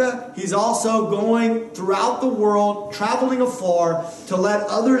Rebekah, he's also going throughout the world, traveling afar, to let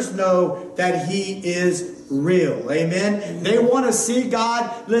others know that he is real. Amen? They want to see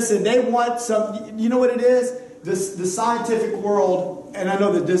God. Listen, they want some... You know what it is? The scientific world, and I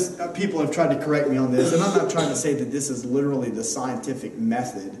know that people have tried to correct me on this, and I'm not trying to say that this is literally the scientific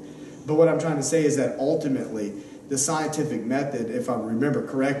method, but what I'm trying to say is that ultimately the scientific method, if I remember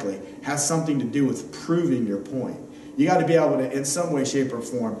correctly, has something to do with proving your point. You got to be able to, in some way, shape, or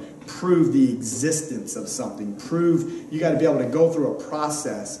form, prove the existence of something. You got to be able to go through a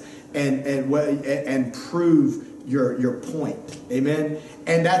process and prove your point. Amen?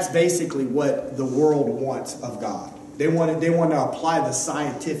 And that's basically what the world wants of God. They want to apply the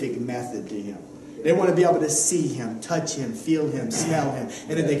scientific method to him. They want to be able to see him, touch him, feel him, smell him.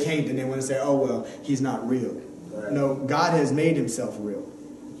 And if they can't, then they want to say, oh, well, he's not real. No, God has made himself real.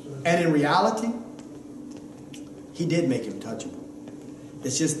 And in reality, he did make him touchable.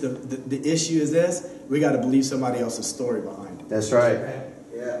 It's just the issue is this. We got to believe somebody else's story behind it. That's right.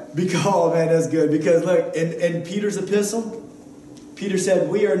 Yeah. Because, oh man, that's good. Because look, in Peter's epistle, Peter said,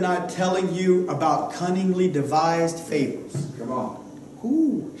 we are not telling you about cunningly devised fables. Come on.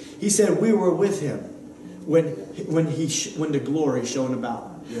 Ooh. He said we were with him when the glory shone about.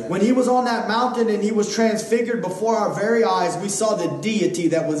 Yeah. When he was on that mountain and he was transfigured before our very eyes, we saw the deity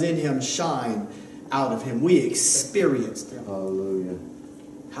that was in him shine out of him. We experienced him. Hallelujah.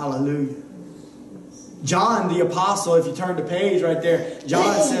 Hallelujah. John the apostle, if you turn the page right there,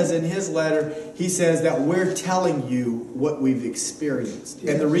 John says in his letter, he says that we're telling you what we've experienced.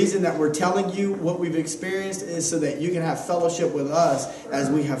 And the reason that we're telling you what we've experienced is so that you can have fellowship with us as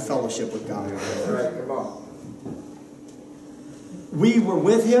we have fellowship with God. That's right. Come on. We were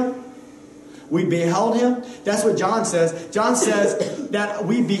with him. We beheld him. That's what John says. John says that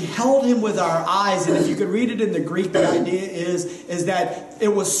we beheld him with our eyes. And if you could read it in the Greek, the idea is that it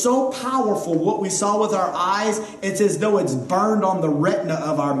was so powerful what we saw with our eyes. It's as though it's burned on the retina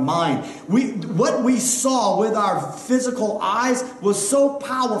of our mind. What we saw with our physical eyes was so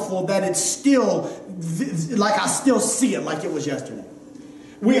powerful that it's still, like I still see it like it was yesterday.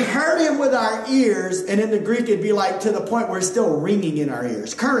 We heard him with our ears, and in the Greek it'd be like to the point where it's still ringing in our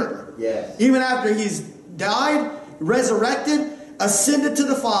ears currently. Yes. Even after he's died, resurrected, ascended to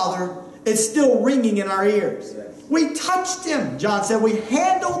the Father, it's still ringing in our ears. Yes. We touched him, John said. We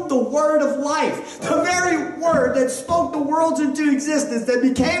handled the word of life. The very word that spoke the worlds into existence, that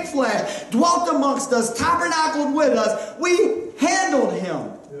became flesh, dwelt amongst us, tabernacled with us. We handled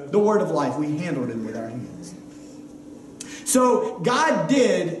him. The word of life. We handled him with our hands. So God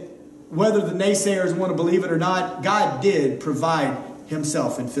did, whether the naysayers want to believe it or not, God did provide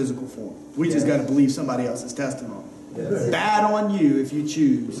himself in physical form. We just got to believe somebody else's testimony. Yes. Bad on you if you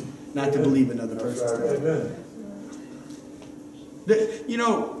choose not to believe another person's testimony. You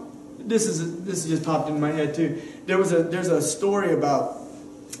know, this is just popped in my head too. There's a story about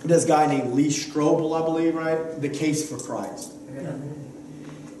this guy named Lee Strobel, I believe, right? The Case for Christ.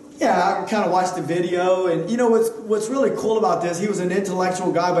 Yeah, I kind of watched the video, and you know what's really cool about this? He was an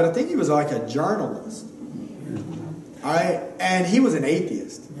intellectual guy, but I think he was like a journalist. All right, and he was an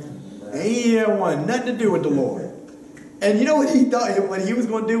atheist. And he didn't want nothing to do with the Lord. And you know what he thought? What he was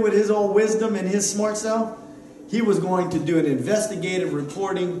going to do with his old wisdom and his smart self? He was going to do an investigative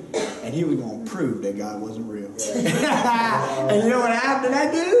reporting, and he was going to prove that God wasn't real. And you know what happened to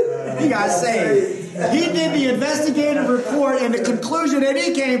that dude? He got saved. He did the investigative report, and the conclusion that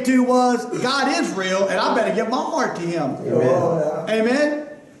he came to was, God is real, and I better give my heart to him. Amen. Amen?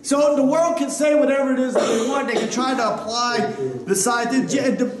 So the world can say whatever it is that they want. They can try to apply the science.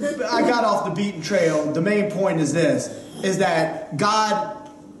 I got off the beaten trail. The main point is this, is that God,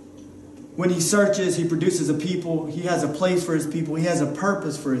 when he searches, he produces a people. He has a place for his people. He has a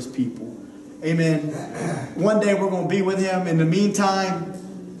purpose for his people. Amen. One day we're going to be with him. In the meantime,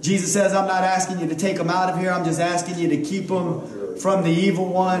 Jesus says, I'm not asking you to take them out of here. I'm just asking you to keep them from the evil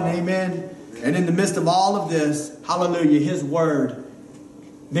one. Amen. And in the midst of all of this, hallelujah, his word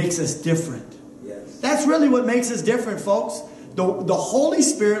makes us different. Yes. That's really what makes us different, folks. The Holy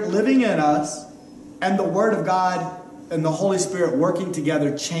Spirit living in us and the word of God and the Holy Spirit working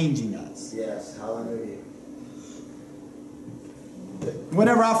together, changing us. Yes. Hallelujah.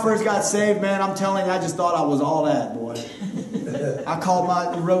 Whenever I first got saved, man, I'm telling you, I just thought I was all that, boy.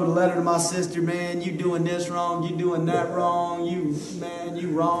 I wrote a letter to my sister, man, you doing this wrong, you doing that wrong, you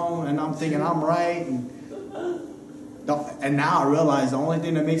wrong. And I'm thinking I'm right. And now I realize the only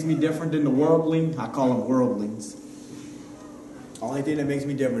thing that makes me different than the worldling, I call them worldlings. The only thing that makes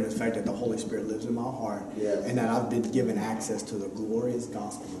me different is the fact that the Holy Spirit lives in my heart. Yes. And that I've been given access to the glorious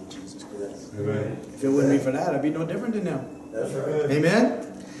gospel of Jesus Christ. Yes. Amen. If it wouldn't be for that, I'd be no different than them. That's right.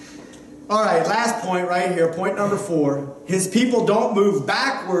 Amen? All right, last point right here. Point number 4. His people don't move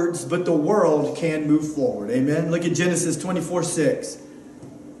backwards, but the world can move forward. Amen? Look at Genesis 24:6.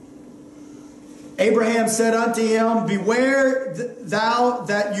 Abraham said unto him, beware thou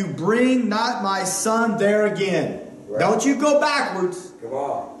that you bring not my son there again. Right. Don't you go backwards. Come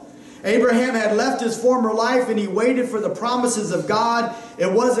on. Abraham had left his former life and he waited for the promises of God.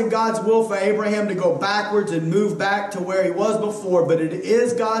 It wasn't God's will for Abraham to go backwards and move back to where he was before, but it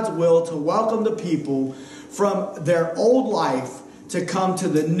is God's will to welcome the people from their old life to come to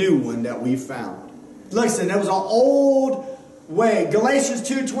the new one that we found. Listen, there was an old way. Galatians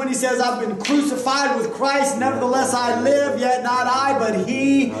 2:20 says, I've been crucified with Christ, nevertheless I live, yet not I, but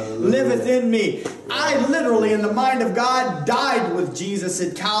He liveth in me. I literally, in the mind of God, died with Jesus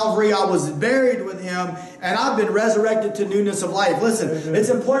at Calvary. I was buried with Him, and I've been resurrected to newness of life. Listen, it's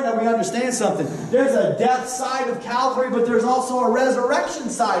important that we understand something. There's a death side of Calvary, but there's also a resurrection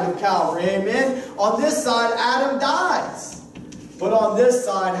side of Calvary. Amen? On this side, Adam dies. But on this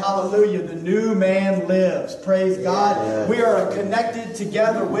side, hallelujah, the new man lives. Praise God. Yeah. We are connected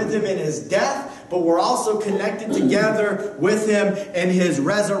together with Him in His death, but we're also connected together with Him in His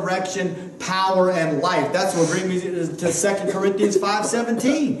resurrection, power, and life. That's what brings me to 2 Corinthians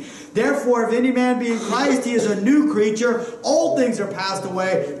 5:17. Therefore, if any man be in Christ, he is a new creature. Old things are passed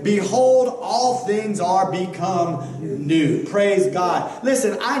away. Behold, all things are become new. Praise God.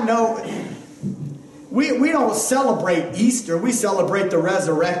 Listen, I know... We don't celebrate Easter. We celebrate the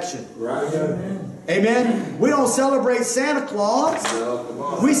resurrection. Right. Amen. We don't celebrate Santa Claus.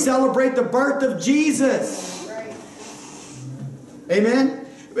 No, We celebrate the birth of Jesus. Amen.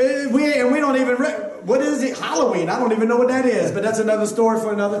 We don't even... What is it? Halloween. I don't even know what that is. But that's another story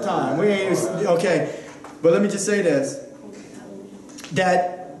for another time. We ain't... Okay. But let me just say this.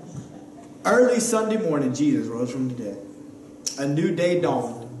 That early Sunday morning, Jesus rose from the dead. A new day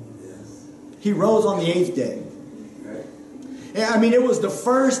dawned. He rose on the 8th day. I mean, it was the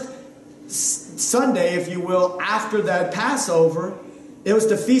first Sunday, if you will, after that Passover. It was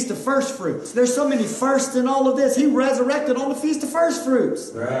the Feast of First Fruits. There's so many firsts in all of this. He resurrected on the Feast of First Fruits.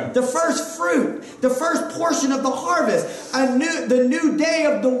 Right. The first fruit. The first portion of the harvest. The new day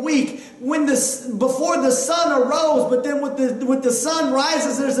of the week. Before the sun arose, but then with the sun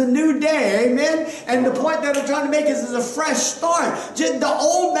rises, there's a new day. Amen? And the point that I'm trying to make is a fresh start. The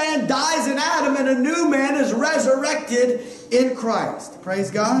old man dies in Adam, and a new man is resurrected in Christ. Praise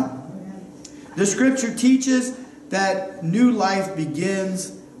God. The Scripture teaches that new life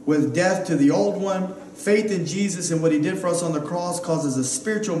begins with death to the old one. Faith in Jesus and what He did for us on the cross causes a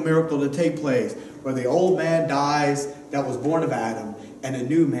spiritual miracle to take place, where the old man dies that was born of Adam, and a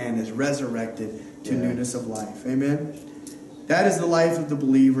new man is resurrected to newness of life. Amen? That is the life of the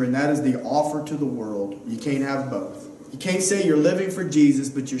believer, and that is the offer to the world. You can't have both. You can't say you're living for Jesus,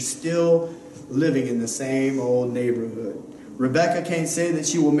 but you're still living in the same old neighborhood. Rebecca can't say that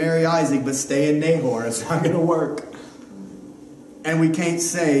she will marry Isaac, but stay in Nahor. It's not going to work. And we can't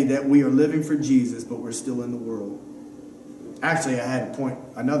say that we are living for Jesus, but we're still in the world. Actually, I had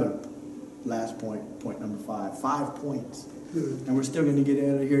another last point number 5. 5 points. And we're still going to get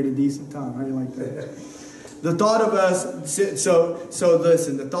out of here at a decent time. How do you like that? The thought of us, so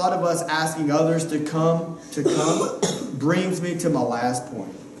listen, the thought of us asking others to come brings me to my last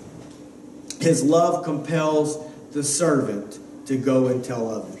point. His love compels the servant to go and tell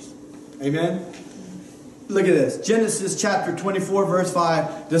others. Amen? Look at this. Genesis chapter 24 verse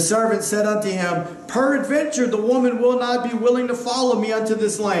 5. The servant said unto him, peradventure the woman will not be willing to follow me unto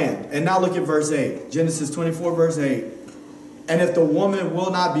this land. And now look at verse 8. Genesis 24 verse 8. And if the woman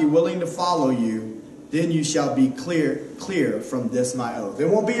will not be willing to follow you, then you shall be clear from this my oath. It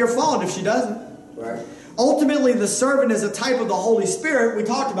won't be your fault if she doesn't. Right. Ultimately, the servant is a type of the Holy Spirit. We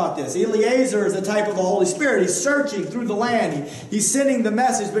talked about this. Eliezer is a type of the Holy Spirit. He's searching through the land. He's sending the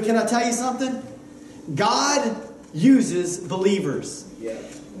message. But can I tell you something? God uses believers. Yeah.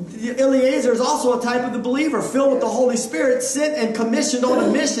 Eliezer is also a type of the believer, filled with the Holy Spirit, sent and commissioned on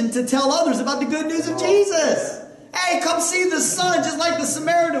a mission to tell others about the good news of Jesus. Hey, come see the son, just like the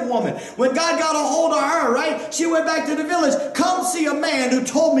Samaritan woman. When God got a hold of her, right? She went back to the village. Come see a man who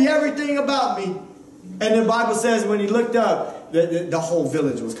told me everything about me. And the Bible says when he looked up, the whole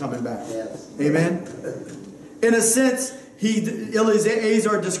village was coming back. Yes. Amen? In a sense,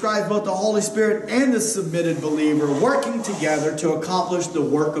 Eliezer describes both the Holy Spirit and the submitted believer working together to accomplish the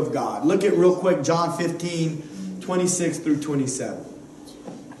work of God. Look at real quick John 15, 26 through 27.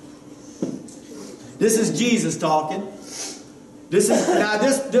 This is Jesus talking. This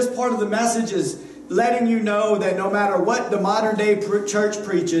part of the message is letting you know that no matter what the modern day church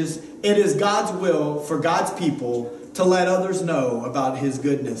preaches, it is God's will for God's people to let others know about His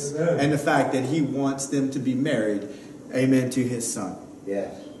goodness. Amen. And the fact that He wants them to be married, amen, to His Son.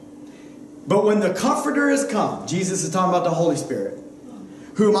 Yes. But when the Comforter is come, Jesus is talking about the Holy Spirit,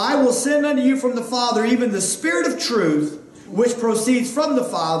 whom I will send unto you from the Father, even the Spirit of truth, which proceeds from the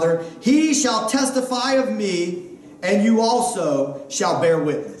Father, He shall testify of me, and you also shall bear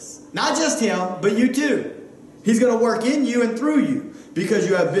witness. Not just Him, but you too. He's going to work in you and through you, because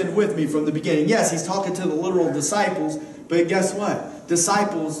you have been with me from the beginning. Yes, He's talking to the literal disciples, but guess what?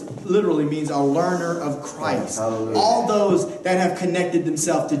 disciples literally means a learner of Christ. Hallelujah. All those that have connected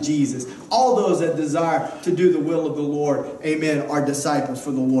themselves to Jesus, all those that desire to do the will of the Lord, amen, are disciples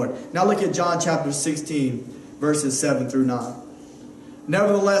for the Lord. Now look at John chapter 16, verses 7 through 9.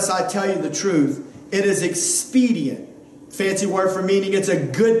 Nevertheless, I tell you the truth, it is expedient, fancy word for meaning it's a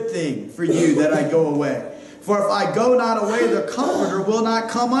good thing for you that I go away. For if I go not away, the Comforter will not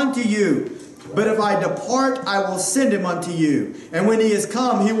come unto you. But if I depart, I will send him unto you. And when he is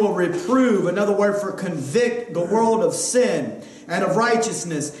come, he will reprove, another word for convict, the world of sin and of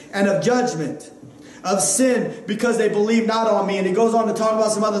righteousness and of judgment. Of sin because they believe not on me. And he goes on to talk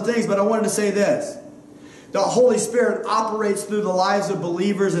about some other things, but I wanted to say this. The Holy Spirit operates through the lives of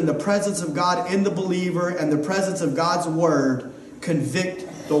believers, and the presence of God in the believer and the presence of God's word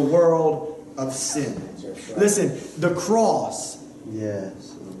convict the world of sin. Listen, the cross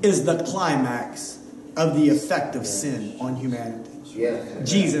is the climax of the effect of sin on humanity.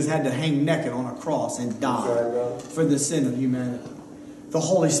 Jesus had to hang naked on a cross and die for the sin of humanity. The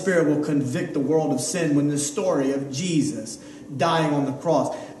Holy Spirit will convict the world of sin when the story of Jesus dying on the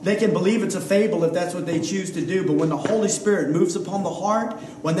cross. They can believe it's a fable if that's what they choose to do, but when the Holy Spirit moves upon the heart,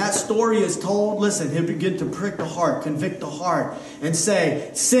 when that story is told, listen, he'll begin to prick the heart, convict the heart, and say,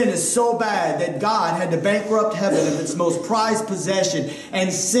 sin is so bad that God had to bankrupt heaven of its most prized possession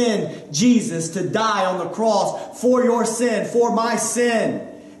and send Jesus to die on the cross for your sin, for my sin.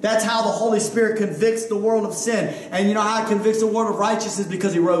 That's how the Holy Spirit convicts the world of sin. And you know how he convicts the world of righteousness?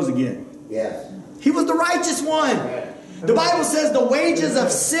 Because he rose again. Yes. He was the righteous one. The Bible says the wages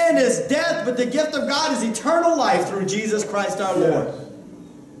of sin is death, but the gift of God is eternal life through Jesus Christ our Lord.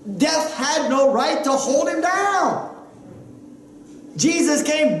 Death had no right to hold him down. Jesus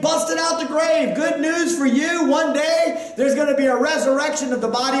came busted out the grave. Good news for you. One day there's going to be a resurrection of the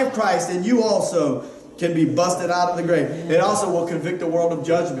body of Christ, and you also can be busted out of the grave. It also will convict the world of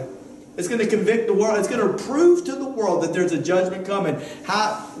judgment. It's going to convict the world. It's going to prove to the world that there's a judgment coming.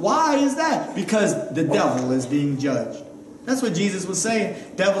 Why is that? Because the devil is being judged. That's what Jesus was saying.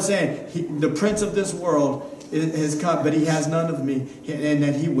 The devil was saying, the prince of this world has come, but he has none of me, and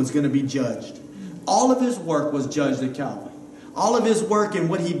that he was going to be judged. All of his work was judged at Calvary. All of his work and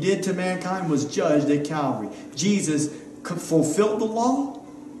what he did to mankind was judged at Calvary. Jesus fulfilled the law,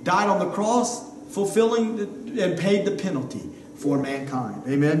 died on the cross, fulfilling and paid the penalty for mankind.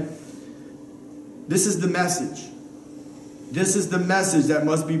 Amen? This is the message. This is the message that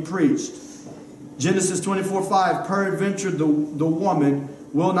must be preached. Genesis 24:5, peradventure the woman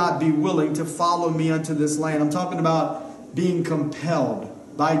will not be willing to follow me unto this land. I'm talking about being compelled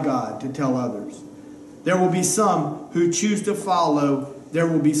by God to tell others. There will be some who choose to follow. There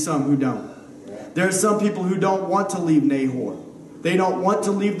will be some who don't. There are some people who don't want to leave Nahor. They don't want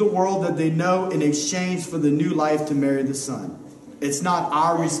to leave the world that they know in exchange for the new life to marry the Son. It's not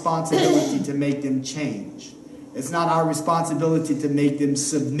our responsibility to make them change. It's not our responsibility to make them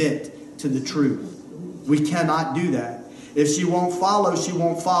submit to the truth. We cannot do that. If she won't follow, she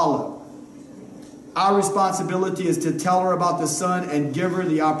won't follow. Our responsibility is to tell her about the Son and give her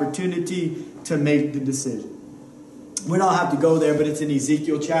the opportunity to make the decision. We don't have to go there, but it's in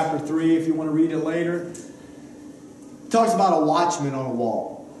Ezekiel chapter 3 if you want to read it later. It talks about a watchman on a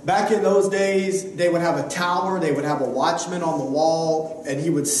wall. Back in those days, they would have a tower, they would have a watchman on the wall, and he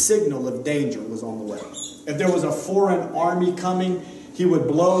would signal if danger was on the way. If there was a foreign army coming, he would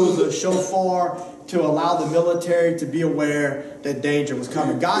blow the shofar to allow the military to be aware that danger was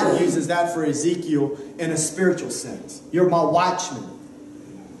coming. God uses that for Ezekiel in a spiritual sense. You're my watchman.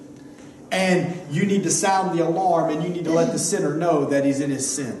 And you need to sound the alarm, and you need to let the sinner know that he's in his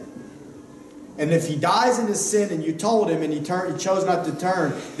sin. And if he dies in his sin and you told him and he chose not to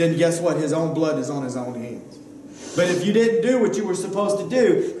turn, then guess what? His own blood is on his own hands. But if you didn't do what you were supposed to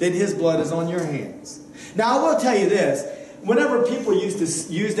do, then his blood is on your hands. Now, I will tell you this. Whenever people used to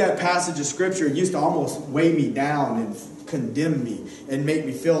use that passage of Scripture, it used to almost weigh me down and condemn me and make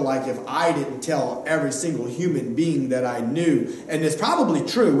me feel like if I didn't tell every single human being that I knew, and it's probably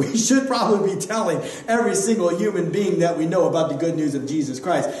true, we should probably be telling every single human being that we know about the good news of Jesus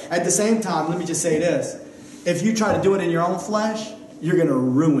Christ. At the same time, let me just say this. If you try to do it in your own flesh, you're going to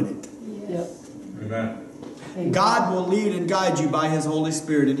ruin it. Yep. Amen. God will lead and guide you by His Holy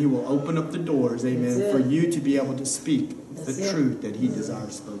Spirit, and He will open up the doors, amen, for you to be able to speak the truth that He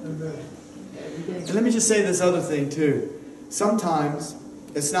desires spoken. And let me just say this other thing too. Sometimes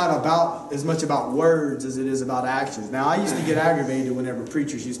it's not about as much about words as it is about actions. Now, I used to get aggravated whenever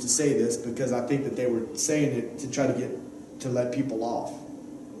preachers used to say this because I think that they were saying it to try to let people off.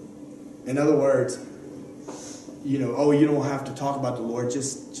 In other words, you know, oh, you don't have to talk about the Lord,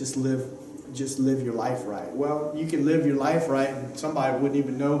 just live just live your life right. Well, you can live your life right, and somebody wouldn't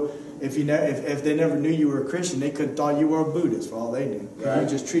even know if they never knew you were a Christian. They could have thought you were a Buddhist for all they knew. Right. You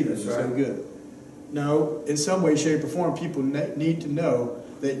just treated them so good. No, in some way, shape, or form, people need to know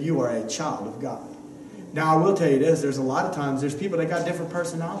that you are a child of God. Now, I will tell you this: there's a lot of times there's people that got different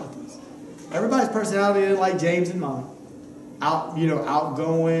personalities. Everybody's personality isn't like James and mine,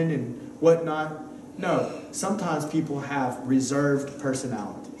 outgoing and whatnot. No, sometimes people have reserved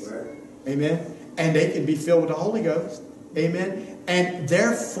personalities. Right. Amen. And they can be filled with the Holy Ghost. Amen. And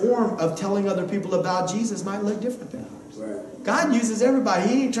their form of telling other people about Jesus might look different than ours. Right. God uses everybody.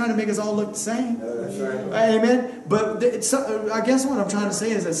 He ain't trying to make us all look the same. That's right. Amen. But I guess what I'm trying to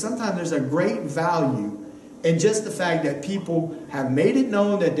say is that sometimes there's a great value in just the fact that people have made it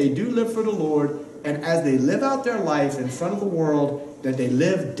known that they do live for the Lord, and as they live out their life in front of the world, that they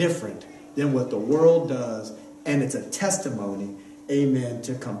live different than what the world does. And it's a testimony, amen,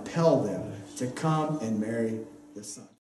 to compel them to come and marry the Son.